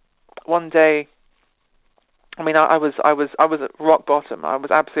one day, I mean, I was at rock bottom. I was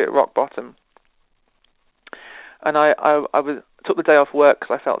absolutely at rock bottom, and I took the day off work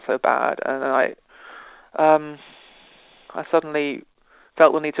because I felt so bad, and I suddenly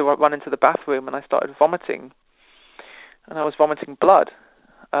felt the need to run into the bathroom, and I started vomiting, and I was vomiting blood.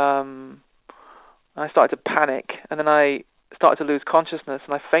 I started to panic, and then I started to lose consciousness,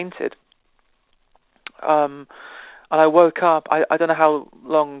 and I fainted. And I woke up. I don't know how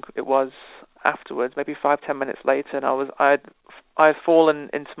long it was afterwards, maybe 5-10 minutes later, and I had fallen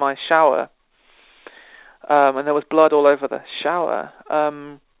into my shower, and there was blood all over the shower.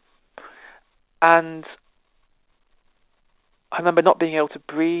 And I remember not being able to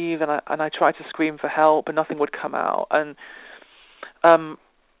breathe, and I tried to scream for help, and nothing would come out. And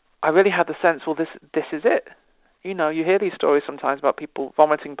I really had the sense, well, this is it. You hear these stories sometimes about people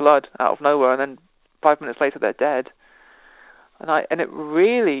vomiting blood out of nowhere, and then 5 minutes later they're dead. And it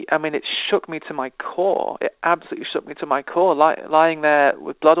really, it shook me to my core. It absolutely shook me to my core, lying there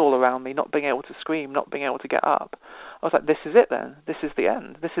with blood all around me, not being able to scream, not being able to get up. I was like, this is it then. This is the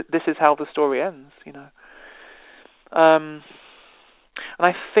end. This is how the story ends, And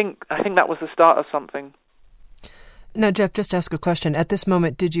I think that was the start of something. Now, Jeff, just ask a question. At this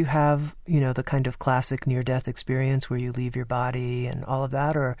moment, did you have, the kind of classic near-death experience where you leave your body and all of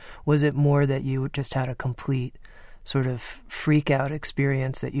that, or was it more that you just had a complete sort of freak-out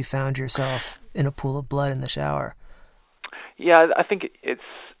experience that you found yourself in a pool of blood in the shower? Yeah, I think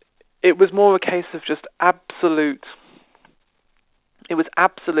it was more a case of just absolute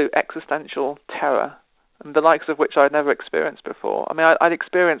existential terror, and the likes of which I'd never experienced before. I mean, I'd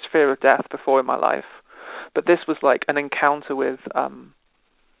experienced fear of death before in my life, but this was like an encounter with,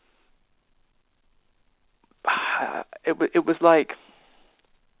 it was like,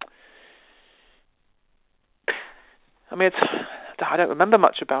 I don't remember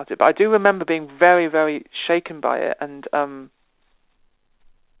much about it, but I do remember being very, very shaken by it, and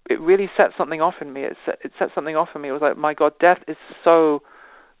it really set something off in me. It set something off in me. It was like, my God, death is so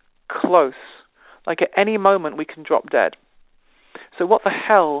close. Like at any moment we can drop dead. So what the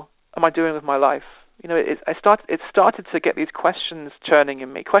hell am I doing with my life? It started to get these questions churning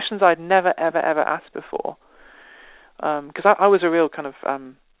in me, questions I'd never, ever, ever asked before. Because I was a real kind of,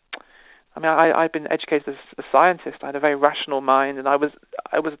 I'd been educated as a scientist. I had a very rational mind, and I was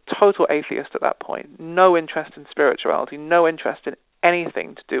a total atheist at that point. No interest in spirituality, no interest in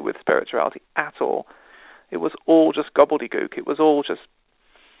anything to do with spirituality at all. It was all just gobbledygook. It was all just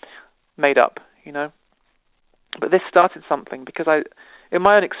made up, But this started something, because in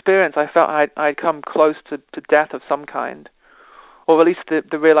my own experience, I felt I'd come close to death of some kind, or at least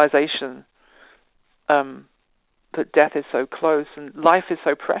the realization that death is so close and life is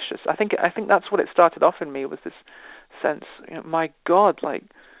so precious. I think that's what it started off in me, was this sense, my God, like,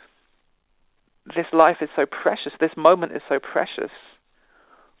 this life is so precious, this moment is so precious.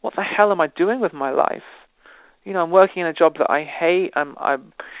 What the hell am I doing with my life? I'm working in a job that I hate. I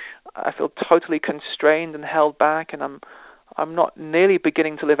feel totally constrained and held back, and I'm not nearly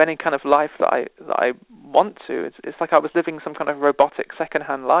beginning to live any kind of life that I want to. It's like I was living some kind of robotic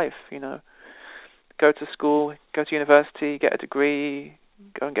second-hand life, Go to school, go to university, get a degree,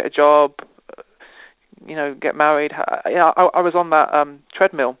 go and get a job, get married. I was on that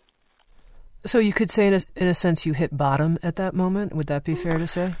treadmill. So you could say, in a sense, you hit bottom at that moment? Would that be fair to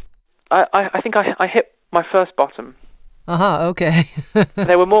say? I think I hit my first bottom. Okay.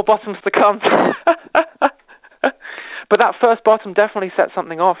 There were more bottoms to come. But that first bottom definitely set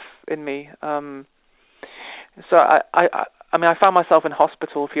something off in me. So I found myself in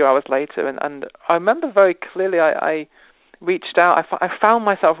hospital a few hours later, and I remember very clearly I reached out. I found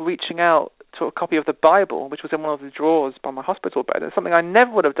myself reaching out to a copy of the Bible, which was in one of the drawers by my hospital bed. It's something I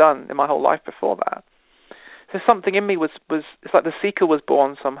never would have done in my whole life before that. So something in me was it's like the seeker was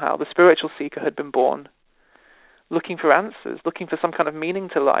born somehow. The spiritual seeker had been born, looking for answers, looking for some kind of meaning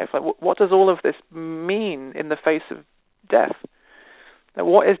to life. Like, what does all of this mean in the face of death? Like,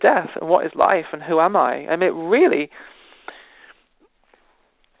 what is death, and what is life, and who am I? I mean, it really,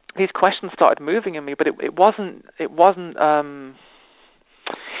 these questions started moving in me, but it wasn't.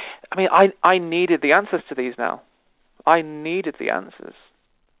 I needed the answers to these now. I needed the answers.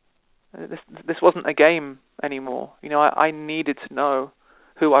 This wasn't a game anymore. I needed to know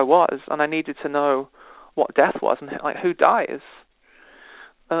who I was, and I needed to know what death was, and like, who dies,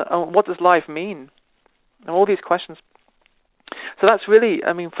 and what does life mean, and all these questions. So that's really,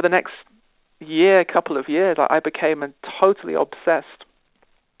 for the next couple of years, I became a totally obsessed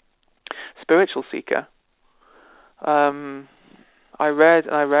spiritual seeker. I read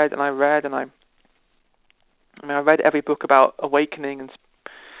and I read and I read, and I read every book about awakening and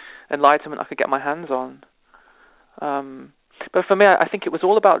enlightenment I could get my hands on. But for me, I think it was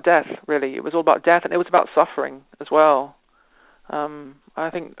all about death, really. It was all about death, and it was about suffering as well. I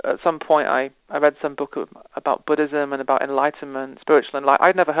think at some point I read some book about Buddhism and about enlightenment, spiritual enlightenment.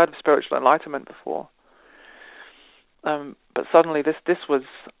 I'd never heard of spiritual enlightenment before. But suddenly this was,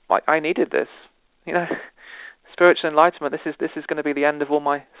 like, I needed this. Spiritual enlightenment, this is going to be the end of all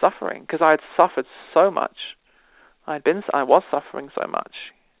my suffering, because I had suffered so much. I was suffering so much.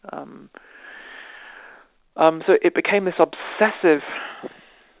 So it became this obsessive,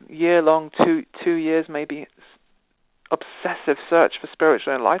 year-long, two years maybe, obsessive search for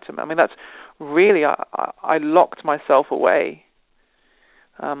spiritual enlightenment. That's really, I locked myself away.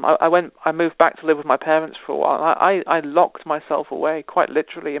 I moved back to live with my parents for a while. I locked myself away, quite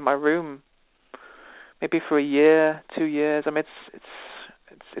literally, in my room, maybe for a year, 2 years.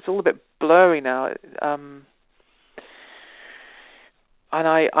 It's all a bit blurry now. And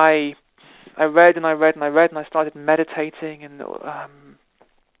I read and I read and I read, and I started meditating and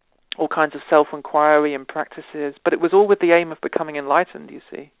all kinds of self-inquiry and practices. But it was all with the aim of becoming enlightened, you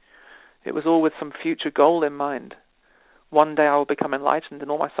see. It was all with some future goal in mind. One day I will become enlightened and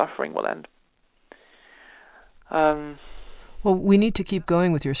all my suffering will end. Well, we need to keep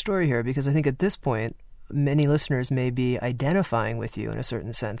going with your story here, because I think at this point, many listeners may be identifying with you in a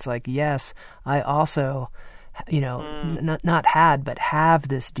certain sense. Like, yes, I also, not had, but have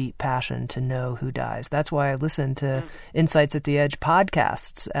this deep passion to know who dies. That's why I listen to Insights at the Edge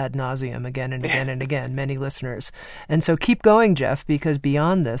podcasts ad nauseum again and again and again, many listeners. And so keep going, Jeff, because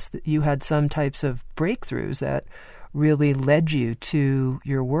beyond this, you had some types of breakthroughs that really led you to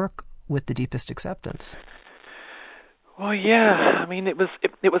your work with the deepest acceptance. Well, yeah. It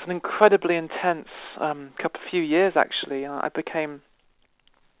was an incredibly intense few years, actually. I became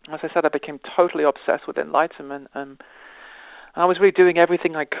totally obsessed with enlightenment, and I was really doing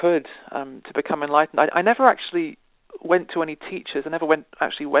everything I could to become enlightened. I never actually went to any teachers. I never went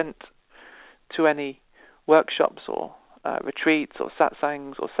to any workshops or retreats or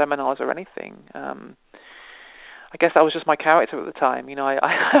satsangs or seminars or anything. I guess that was just my character at the time.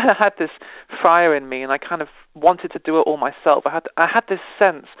 I had this fire in me, and I kind of wanted to do it all myself. I had this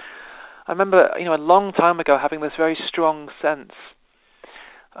sense. I remember, a long time ago having this very strong sense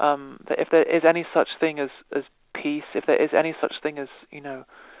that if there is any such thing as peace, if there is any such thing as,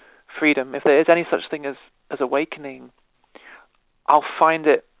 freedom, if there is any such thing as awakening, I'll find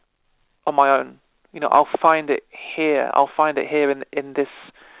it on my own. I'll find it here. I'll find it here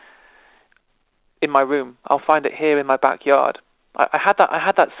in my room. I'll find it here in my backyard. I had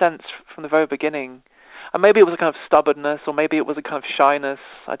that sense from the very beginning. And maybe it was a kind of stubbornness, or maybe it was a kind of shyness.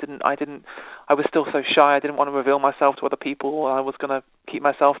 I was still so shy. I didn't want to reveal myself to other people. I was going to keep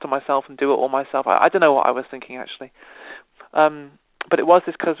myself to myself and do it all myself. I don't know what I was thinking, actually. But it was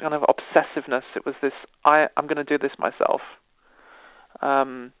this kind of obsessiveness. It was this, I'm going to do this myself.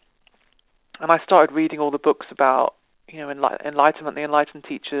 And I started reading all the books about, enlightenment, the enlightened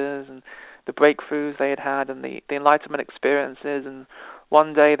teachers, and the breakthroughs they had and the enlightenment experiences. And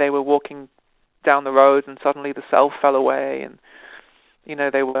one day they were walking down the road, and suddenly the self fell away, and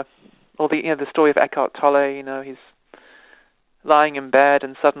they were, or the story of Eckhart Tolle. He's lying in bed,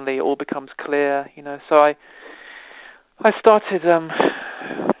 and suddenly it all becomes clear. So I started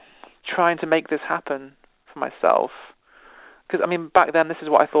trying to make this happen for myself, because back then this is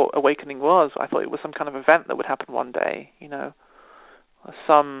what I thought awakening was. I thought it was some kind of event that would happen one day, or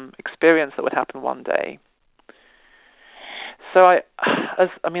some experience that would happen one day. So as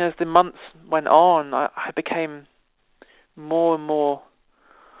the months went on, I became more and more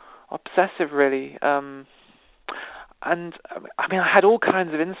obsessive, really. And I had all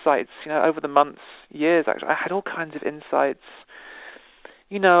kinds of insights, over the months, years, actually. I had all kinds of insights,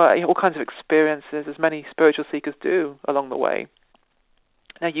 all kinds of experiences, as many spiritual seekers do along the way.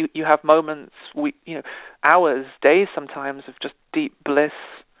 Now, you have moments, hours, days sometimes, of just deep bliss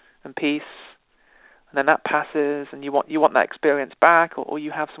and peace. And then that passes, and you want that experience back, or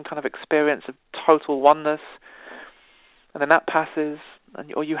you have some kind of experience of total oneness, and then that passes,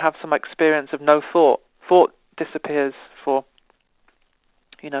 or you have some experience of no thought. Thought disappears for,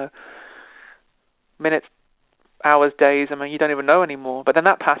 minutes, hours, days. You don't even know anymore. But then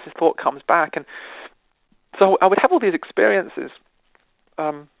that passes, thought comes back, and so I would have all these experiences.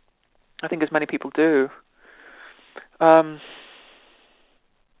 I think as many people do.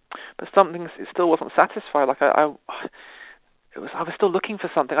 But something still wasn't satisfied. Like I was still looking for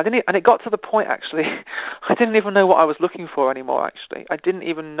something. And it got to the point, actually, I didn't even know what I was looking for anymore. Actually, I didn't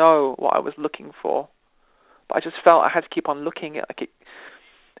even know what I was looking for. But I just felt I had to keep on looking.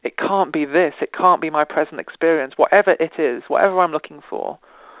 It can't be this. It can't be my present experience. Whatever it is, whatever I'm looking for,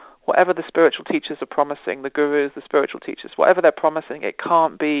 whatever the spiritual teachers are promising, the gurus, the spiritual teachers, whatever they're promising, it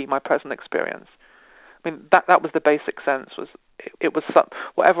can't be my present experience. That was the basic sense. It was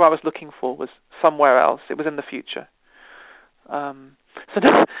whatever I was looking for was somewhere else. It was in the future. So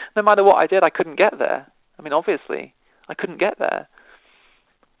no matter what I did, I couldn't get there. Obviously, I couldn't get there.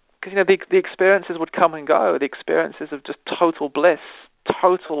 Because, the experiences would come and go. The experiences of just total bliss,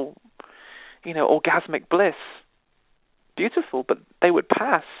 total, orgasmic bliss. Beautiful, but they would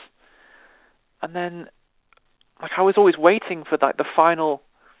pass. And then, I was always waiting for, the final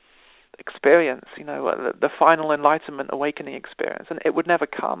experience, the final enlightenment, awakening experience, and it would never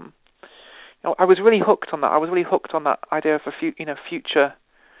come. I was really hooked on that. I was really hooked on that idea of future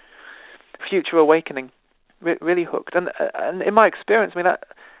awakening. Really hooked, and in my experience,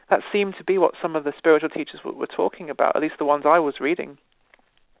 that seemed to be what some of the spiritual teachers were talking about. At least the ones I was reading.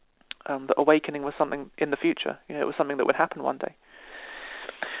 That awakening was something in the future. It was something that would happen one day.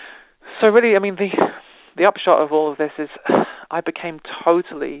 So really, the upshot of all of this is I became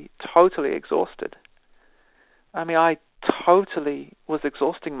totally exhausted. I totally was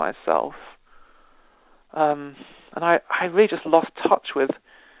exhausting myself. And I really just lost touch with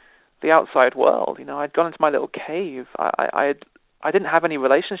the outside world. I'd gone into my little cave. I didn't have any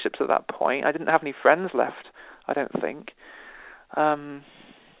relationships at that point. I didn't have any friends left, I don't think.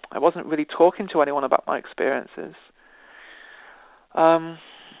 I wasn't really talking to anyone about my experiences. There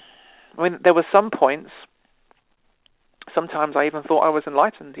were some points. Sometimes I even thought I was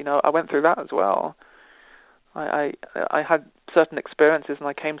enlightened. I went through that as well. I had certain experiences, and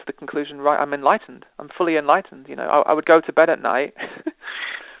I came to the conclusion, right, I'm enlightened. I'm fully enlightened. I would go to bed at night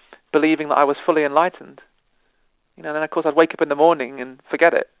believing that I was fully enlightened. And then of course I'd wake up in the morning and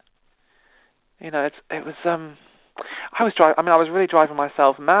forget it. I was really driving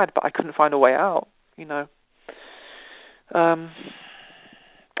myself mad, but I couldn't find a way out.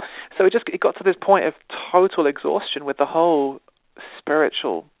 So it got to this point of total exhaustion with the whole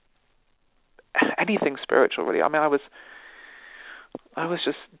spiritual, anything spiritual, really. I was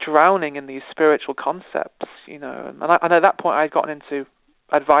just drowning in these spiritual concepts, and at that point I had gotten into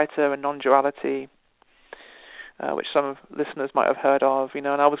Advaita and non-duality, which some listeners might have heard of, and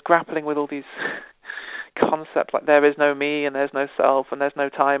I was grappling with all these concepts like there is no me and there's no self and there's no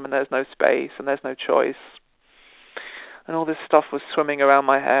time and there's no space and there's no choice. And all this stuff was swimming around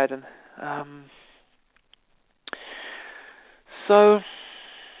my head. And so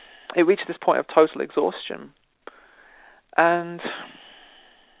it reached this point of total exhaustion. And,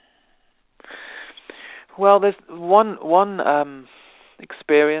 well, there's one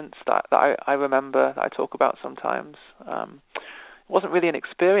experience that I remember that I talk about sometimes. It wasn't really an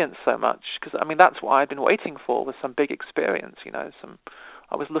experience so much, because that's what I'd been waiting for, was some big experience. I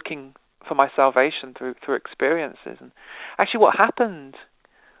was looking for my salvation through experiences. And actually, what happened,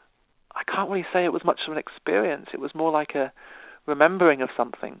 I can't really say it was much of an experience. It was more like a remembering of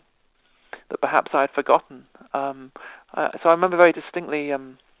something that perhaps I had forgotten. So I remember very distinctly.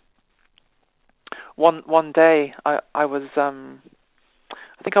 One day I was.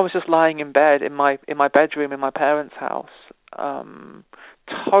 I think I was just lying in bed in my bedroom in my parents' house,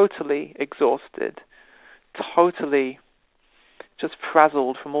 totally exhausted, totally just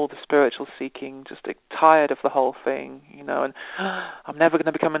frazzled from all the spiritual seeking, just tired of the whole thing, and I'm never going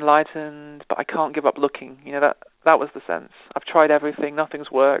to become enlightened, but I can't give up looking. That was the sense. I've tried everything,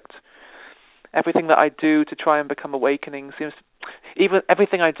 nothing's worked. Everything that I do to try and become awakening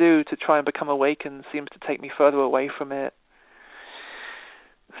everything I do to try and become awakened seems to take me further away from it.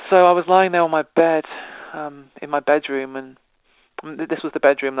 So I was lying there on my bed, in my bedroom, and this was the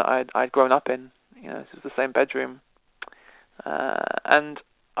bedroom that I'd grown up in. This was the same bedroom. And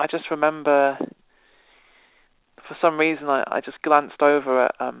I just remember, for some reason, I just glanced over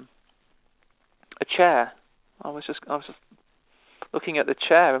at a chair. I was just looking at the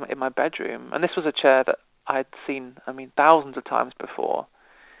chair in my bedroom, and this was a chair that I'd seen, thousands of times before.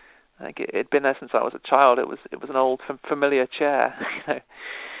 I think it'd been there since I was a child. It was an old familiar chair,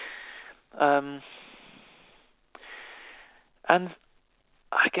 And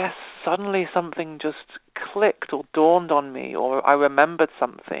I guess suddenly something just clicked or dawned on me, or I remembered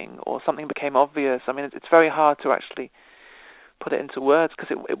something, or something became obvious. It's very hard to actually put it into words,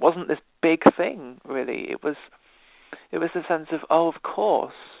 because it wasn't this big thing, really. It was the sense of, of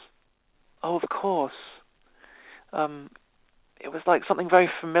course. It was like something very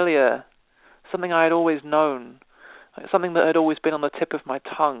familiar, something I had always known, something that had always been on the tip of my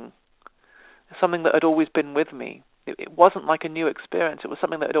tongue, something that had always been with me. It wasn't like a new experience. It was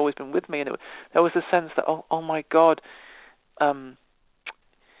something that had always been with me, and there was a sense that, oh my God,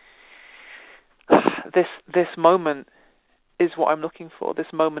 this moment is what I'm looking for.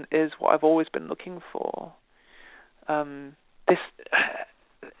 This moment is what I've always been looking for.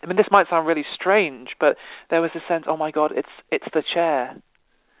 This might sound really strange, but there was a sense, oh my God, it's the chair.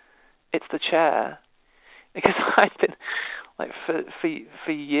 It's the chair. Because I'd been,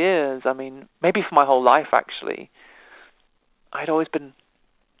 for years, maybe for my whole life, actually, I'd always been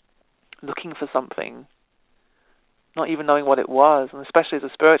looking for something, not even knowing what it was, and especially as a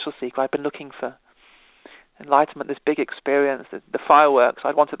spiritual seeker, I'd been looking for enlightenment, this big experience, the fireworks.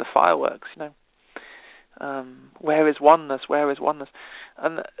 I wanted the fireworks, Where is oneness? Where is oneness?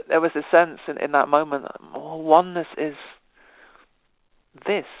 And there was a sense in that moment, oneness is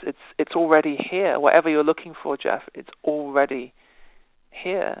this. It's already here. Whatever you're looking for, Jeff, it's already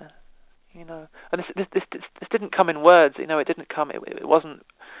here. And this didn't come in words. It didn't come. It wasn't.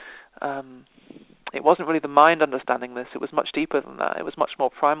 It wasn't really the mind understanding this. It was much deeper than that. It was much more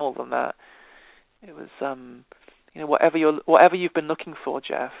primal than that. It was. Whatever you've been looking for,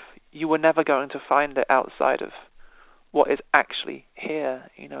 Jeff, you were never going to find it outside of what is actually here,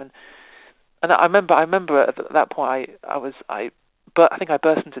 And I remember at that point, I think I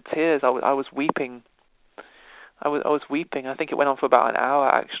burst into tears. I was weeping. I was weeping. I think it went on for about an hour,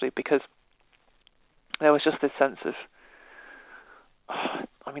 actually, because there was just this sense of,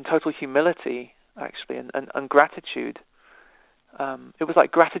 total humility, actually, and gratitude. It was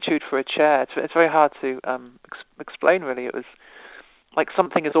like gratitude for a chair. It's very hard to explain, really. It was like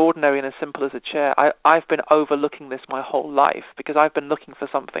something as ordinary and as simple as a chair. I've been overlooking this my whole life, because I've been looking for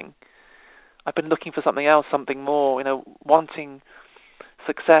something. I've been looking for something else, something more, wanting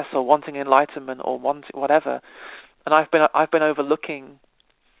success or wanting enlightenment or wanting whatever. And I've been overlooking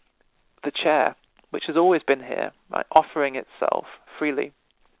the chair, which has always been here, right, offering itself freely,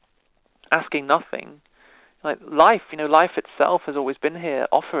 asking nothing. Like life itself has always been here,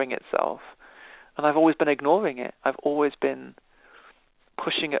 offering itself, and I've always been ignoring it. I've always been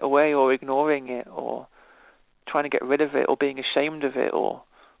pushing it away or ignoring it or trying to get rid of it or being ashamed of it or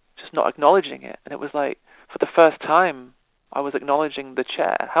just not acknowledging it. And it was like, for the first time, I was acknowledging the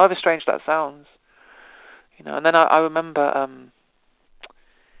chair, however strange that sounds. And then I remember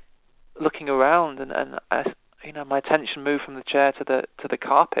looking around, and I, my attention moved from the chair to the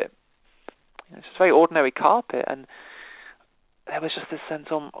carpet. It's just a very ordinary carpet, and there was just this sense,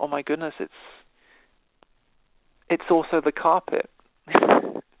 oh my goodness, it's also the carpet.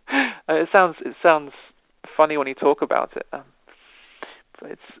 It sounds funny when you talk about it, but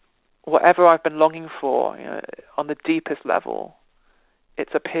it's whatever I've been longing for, on the deepest level.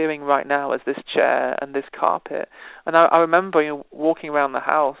 It's appearing right now as this chair and this carpet. And I remember, walking around the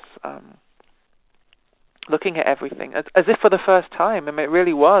house, looking at everything as if for the first time. I mean, it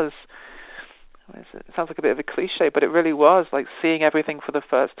really was. It sounds like a bit of a cliche, but it really was like seeing everything for the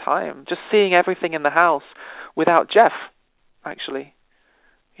first time. Just seeing everything in the house without Jeff, actually.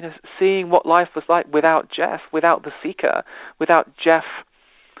 Seeing what life was like without Jeff, without the seeker, without Jeff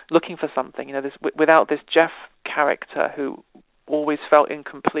looking for something. Without this Jeff character who always felt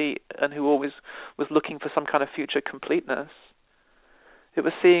incomplete and who always was looking for some kind of future completeness. It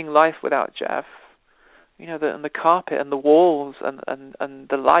was seeing life without Jeff. And the carpet and the walls and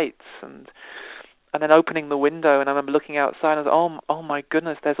the lights and then opening the window, and I remember looking outside and I was like, oh my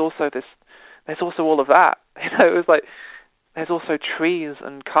goodness, there's also all of that. It was like there's also trees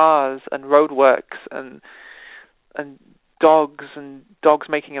and cars and roadworks and dogs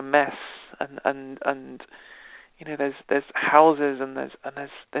making a mess and there's houses and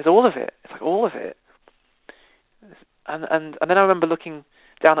there's all of it. It's like all of it. And then I remember looking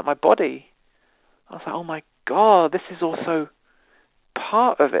down at my body. I was like, oh my God, this is also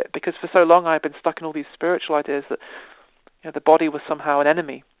part of it, because for so long I've been stuck in all these spiritual ideas that the body was somehow an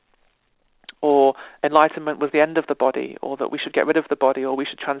enemy, or enlightenment was the end of the body, or that we should get rid of the body, or we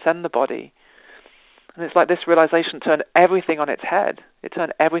should transcend the body. And it's like this realization turned everything on its head. It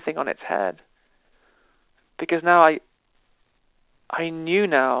turned everything on its head. Because now I knew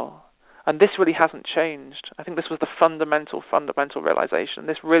now, and this really hasn't changed. I think this was the fundamental realization.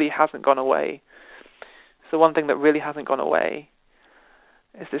 This really hasn't gone away. So one thing that really hasn't gone away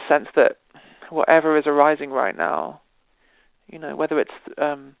is this sense that whatever is arising right now, whether it's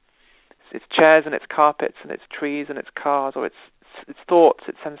chairs and its carpets and its trees and its cars, or its thoughts,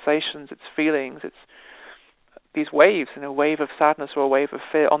 its sensations, its feelings, it's these waves, a wave of sadness or a wave of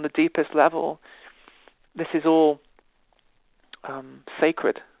fear, on the deepest level, this is all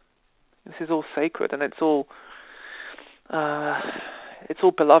sacred. This is all sacred, and it's all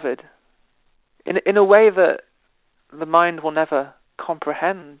beloved. In a way that the mind will never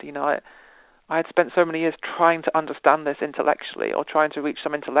comprehend. I had spent so many years trying to understand this intellectually, or trying to reach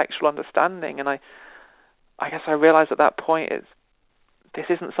some intellectual understanding, and I guess I realized at that point this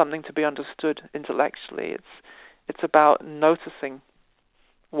isn't something to be understood intellectually. It's about noticing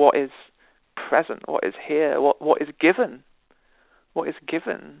what is present, what is here, what is given,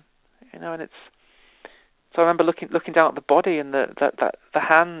 and it's. So I remember looking down at the body and the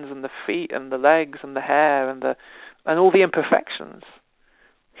hands and the feet and the legs and the hair and all the imperfections,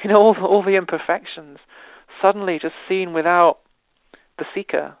 all the imperfections, suddenly just seen without the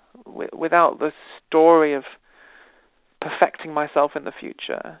seeker, without the story of perfecting myself in the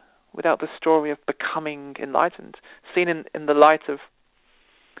future, without the story of becoming enlightened, seen in the light of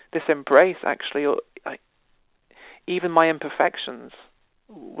this embrace. Actually, even my imperfections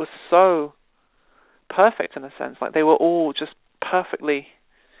were so perfect in a sense, like they were all just perfectly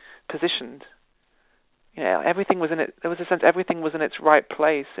positioned. Everything was in it. There was a sense everything was in its right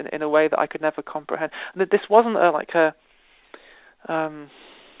place in a way that I could never comprehend. And that this wasn't an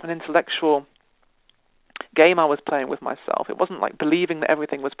intellectual game I was playing with myself. It wasn't like believing that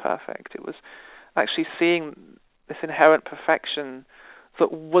everything was perfect. It was actually seeing this inherent perfection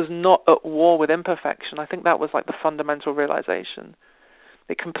that was not at war with imperfection. I think that was like the fundamental realization.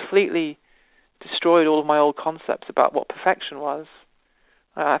 It completely destroyed all of my old concepts about what perfection was.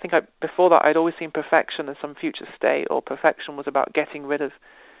 I think before that I'd always seen perfection as some future state, or perfection was about getting rid of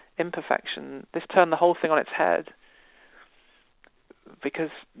imperfection. This turned the whole thing on its head, because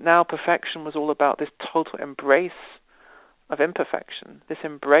now perfection was all about this total embrace of imperfection, this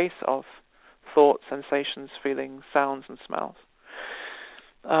embrace of thoughts, sensations, feelings, sounds, and smells.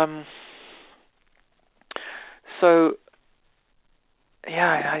 I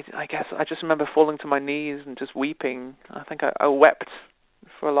guess I just remember falling to my knees and just weeping. I think I wept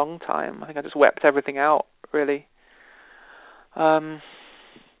for a long time. I think I just wept everything out, really. So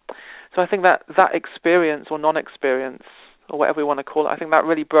I think that experience, or non-experience, or whatever we want to call it, I think that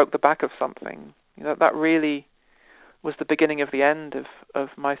really broke the back of something. That really was the beginning of the end of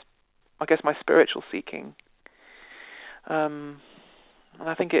my spiritual seeking. And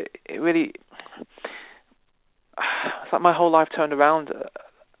I think it really, it's like my whole life turned around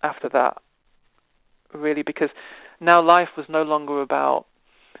after that, really, because now life was no longer about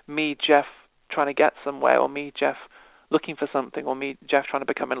me, Jeff, trying to get somewhere, or me, Jeff, looking for something, or me, Jeff, trying to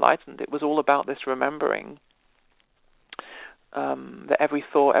become enlightened. It was all about this remembering that every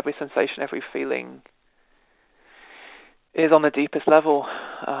thought, every sensation, every feeling is on the deepest level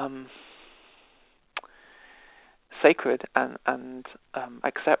sacred and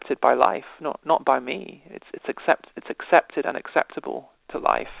accepted by life, not by me. It's accepted and acceptable to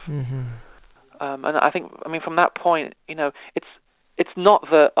life. Mm-hmm. And I mean, from that point, it's not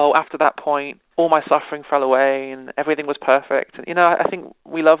that, after that point, all my suffering fell away and everything was perfect. I think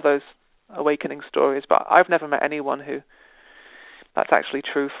we love those awakening stories, but I've never met anyone who that's actually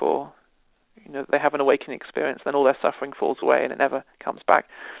true for. They have an awakening experience, then all their suffering falls away and it never comes back.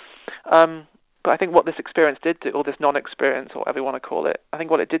 But I think what this experience did do, or this non-experience, or whatever you want to call it, I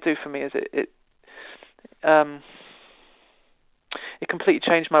think what it did do for me is it completely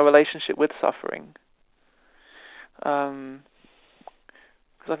changed my relationship with suffering. Because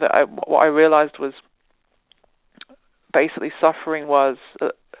what I realized was basically suffering was,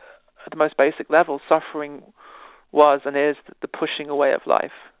 at the most basic level, suffering was and is the pushing away of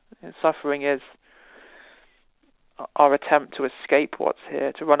life. And suffering is our attempt to escape what's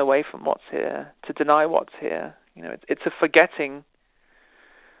here, to run away from what's here, to deny what's here. It's a forgetting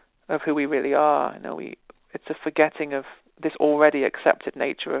of who we really are. It's a forgetting of this already accepted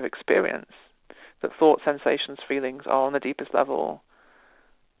nature of experience, that thoughts, sensations, feelings are on the deepest level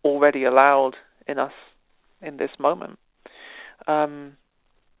already allowed in us in this moment.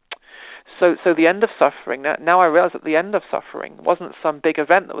 So the end of suffering, now I realize that the end of suffering wasn't some big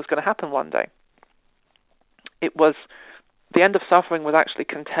event that was going to happen one day. The end of suffering was actually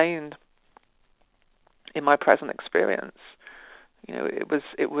contained in my present experience. It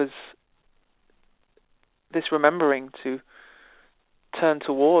was this remembering to turn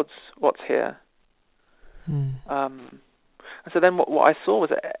towards what's here. And so then what I saw was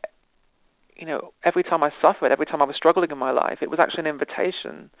that, every time I suffered, every time I was struggling in my life, it was actually an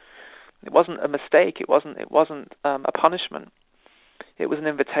invitation. It wasn't a mistake. It wasn't a punishment. It was an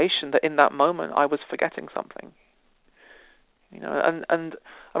invitation that in that moment I was forgetting something. And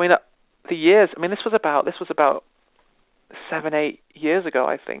I mean the years. I mean this was about 7-8 years ago,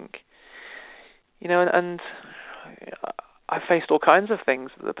 I think. And I faced all kinds of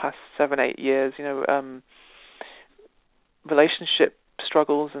things the past 7-8 years. Relationship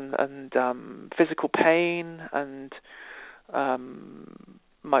struggles and physical pain, and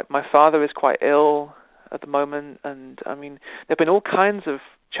my father is quite ill at the moment, and I mean there've been all kinds of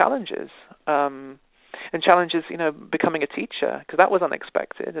challenges, and challenges, becoming a teacher, because that was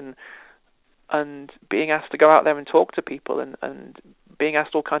unexpected, and being asked to go out there and talk to people, and being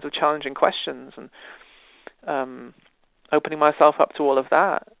asked all kinds of challenging questions, and opening myself up to all of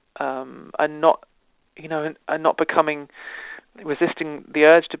that, and not resisting the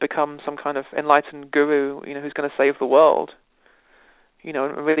urge to become some kind of enlightened guru, who's going to save the world.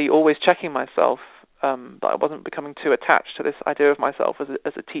 And really always checking myself that I wasn't becoming too attached to this idea of myself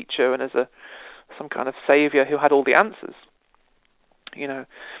as a teacher and as some kind of savior who had all the answers.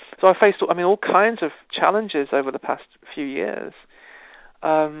 So I faced, all kinds of challenges over the past few years.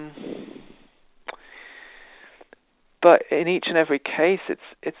 But in each and every case,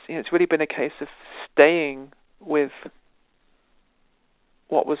 it's really been a case of staying with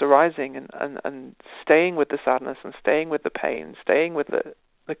what was arising, and staying with the sadness, and staying with the pain, staying with the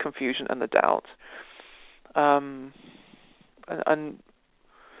confusion and the doubt, and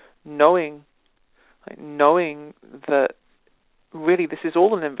knowing that really this is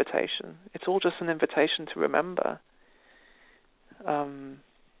all an invitation. It's all just an invitation to remember. But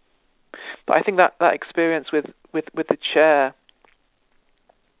I think that experience with the chair,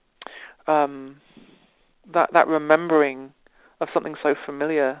 that remembering of something so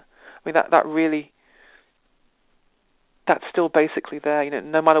familiar, I mean that really, that's still basically there.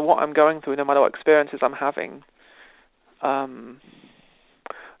 No matter what I'm going through, no matter what experiences I'm having, no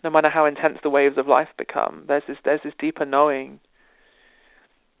matter how intense the waves of life become, there's this deeper knowing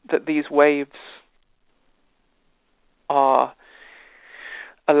that these waves are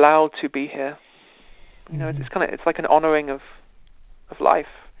allowed to be here. Mm-hmm. It's like an honoring of life.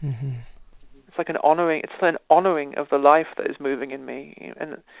 Mm-hmm. It's like an honoring of the life that is moving in me,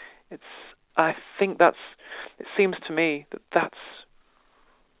 and I think it seems to me that's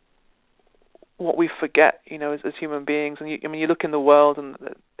what we forget, as human beings. And you look in the world, and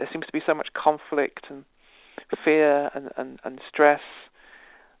there seems to be so much conflict and fear and stress,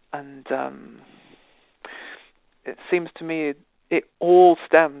 and it seems to me it all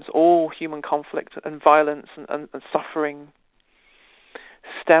stems, all human conflict and violence and suffering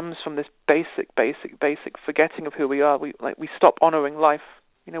stems from this basic forgetting of who we are. We stop honoring life.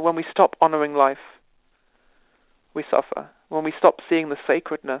 When we stop honoring life, we suffer. When we stop seeing the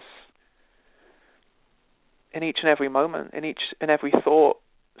sacredness in each and every moment, in every thought,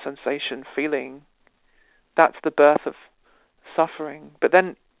 sensation, feeling, that's the birth of suffering. But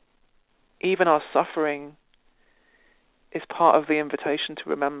then even our suffering is part of the invitation to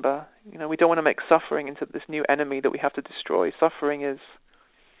remember. We don't want to make suffering into this new enemy that we have to destroy. Suffering is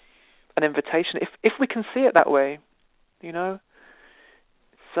an invitation, if we can see it that way. It's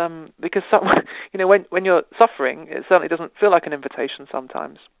because when you're suffering, it certainly doesn't feel like an invitation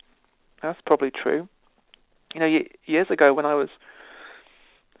sometimes. That's probably true. Years ago when I was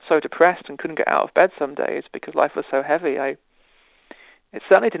so depressed and couldn't get out of bed some days because life was so heavy, it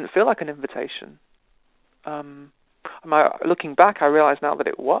certainly didn't feel like an invitation. Looking back, I realize now that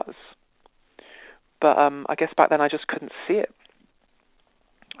it was. But I guess back then I just couldn't see it.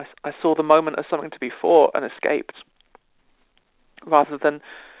 I saw the moment as something to be fought and escaped, rather than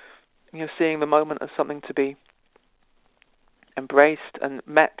seeing the moment as something to be embraced and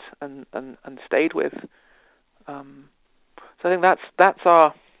met and stayed with. So I think that's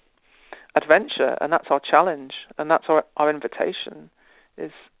our adventure, and that's our challenge, and that's our invitation,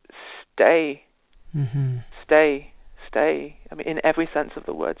 is stay. Mm-hmm. Stay. I mean, in every sense of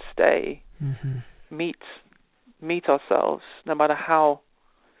the word, stay. Mm-hmm. Meet ourselves, no matter how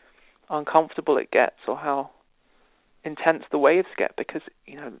uncomfortable it gets or how intense the waves get, because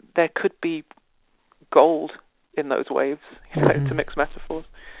there could be gold in those waves, to mix metaphors.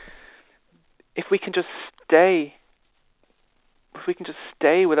 If we can just stay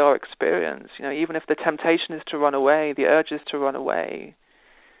with our experience, even if the temptation is to run away, the urge is to run away,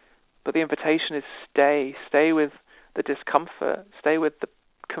 but the invitation is stay with the discomfort, stay with the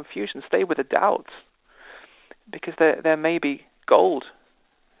confusion, stay with the doubts, because there may be gold.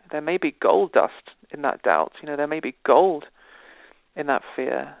 There may be gold dust in that doubt. There may be gold in that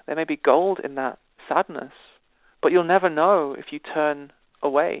fear. There may be gold in that sadness. But you'll never know if you turn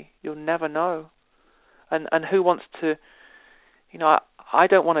away. You'll never know. And who wants to... I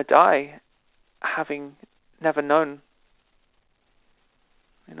don't want to die having never known.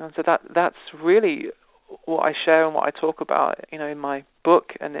 So that's really what I share and what I talk about, in my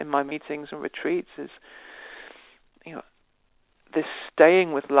book and in my meetings and retreats is, this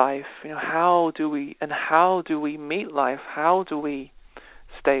staying with life. How do we meet life? How do we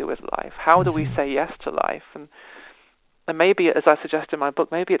stay with life? How do we say yes to life? And maybe, as I suggest in my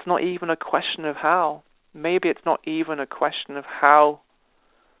book, maybe it's not even a question of how. Maybe it's not even a question of how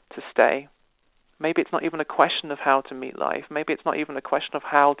to stay. Maybe it's not even a question of how to meet life. Maybe it's not even a question of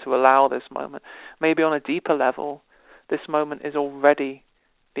how to allow this moment. Maybe on a deeper level, this moment is already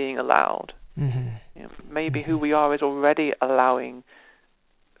being allowed. Mm-hmm. Maybe who we are is already allowing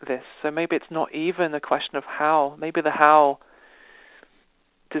this. So maybe it's not even a question of how. Maybe the how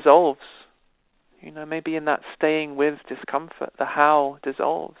dissolves. Maybe in that staying with discomfort, the how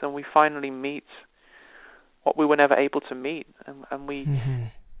dissolves, and we finally meet what we were never able to meet, and we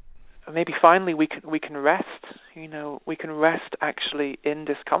maybe finally we can rest. We can rest actually in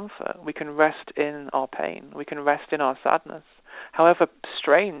discomfort. We can rest in our pain. We can rest in our sadness. However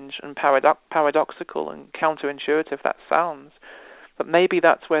strange and paradoxical and counterintuitive that sounds, but maybe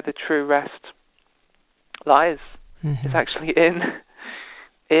that's where the true rest lies. It's actually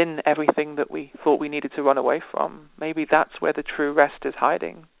in everything that we thought we needed to run away from. Maybe that's where the true rest is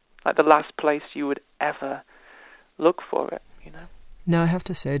hiding, like the last place you would ever look for it. Now, I have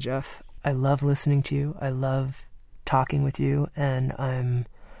to say, Jeff, I love listening to you. I love talking with you, and I'm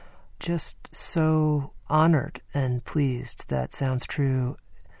just so honored and pleased that Sounds True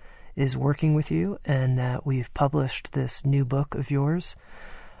is working with you and that we've published this new book of yours.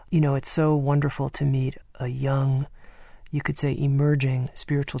 It's so wonderful to meet a young, you could say emerging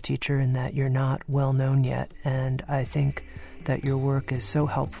spiritual teacher, in that you're not well known yet. And I think that your work is so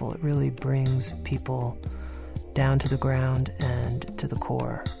helpful. It really brings people down to the ground and to the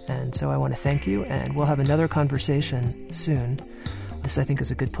core. And so I want to thank you, and we'll have another conversation soon. This, I think,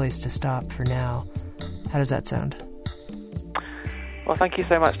 is a good place to stop for now. How does that sound? Well, thank you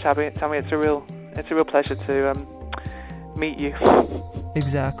so much, Tami. It's a real pleasure to meet you.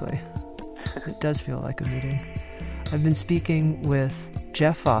 Exactly. It does feel like a meeting. I've been speaking with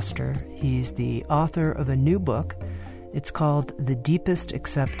Jeff Foster. He's the author of a new book. It's called The Deepest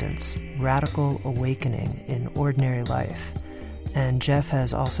Acceptance: Radical Awakening in Ordinary Life. And Jeff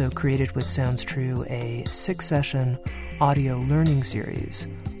has also created with Sounds True a 6-session audio learning series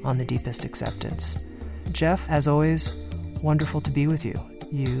on the deepest acceptance. Jeff, as always, wonderful to be with you.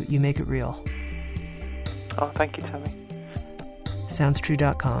 You make it real. Oh, thank you, Tami.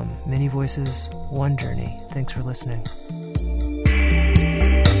 SoundsTrue.com. Many voices, one journey. Thanks for listening.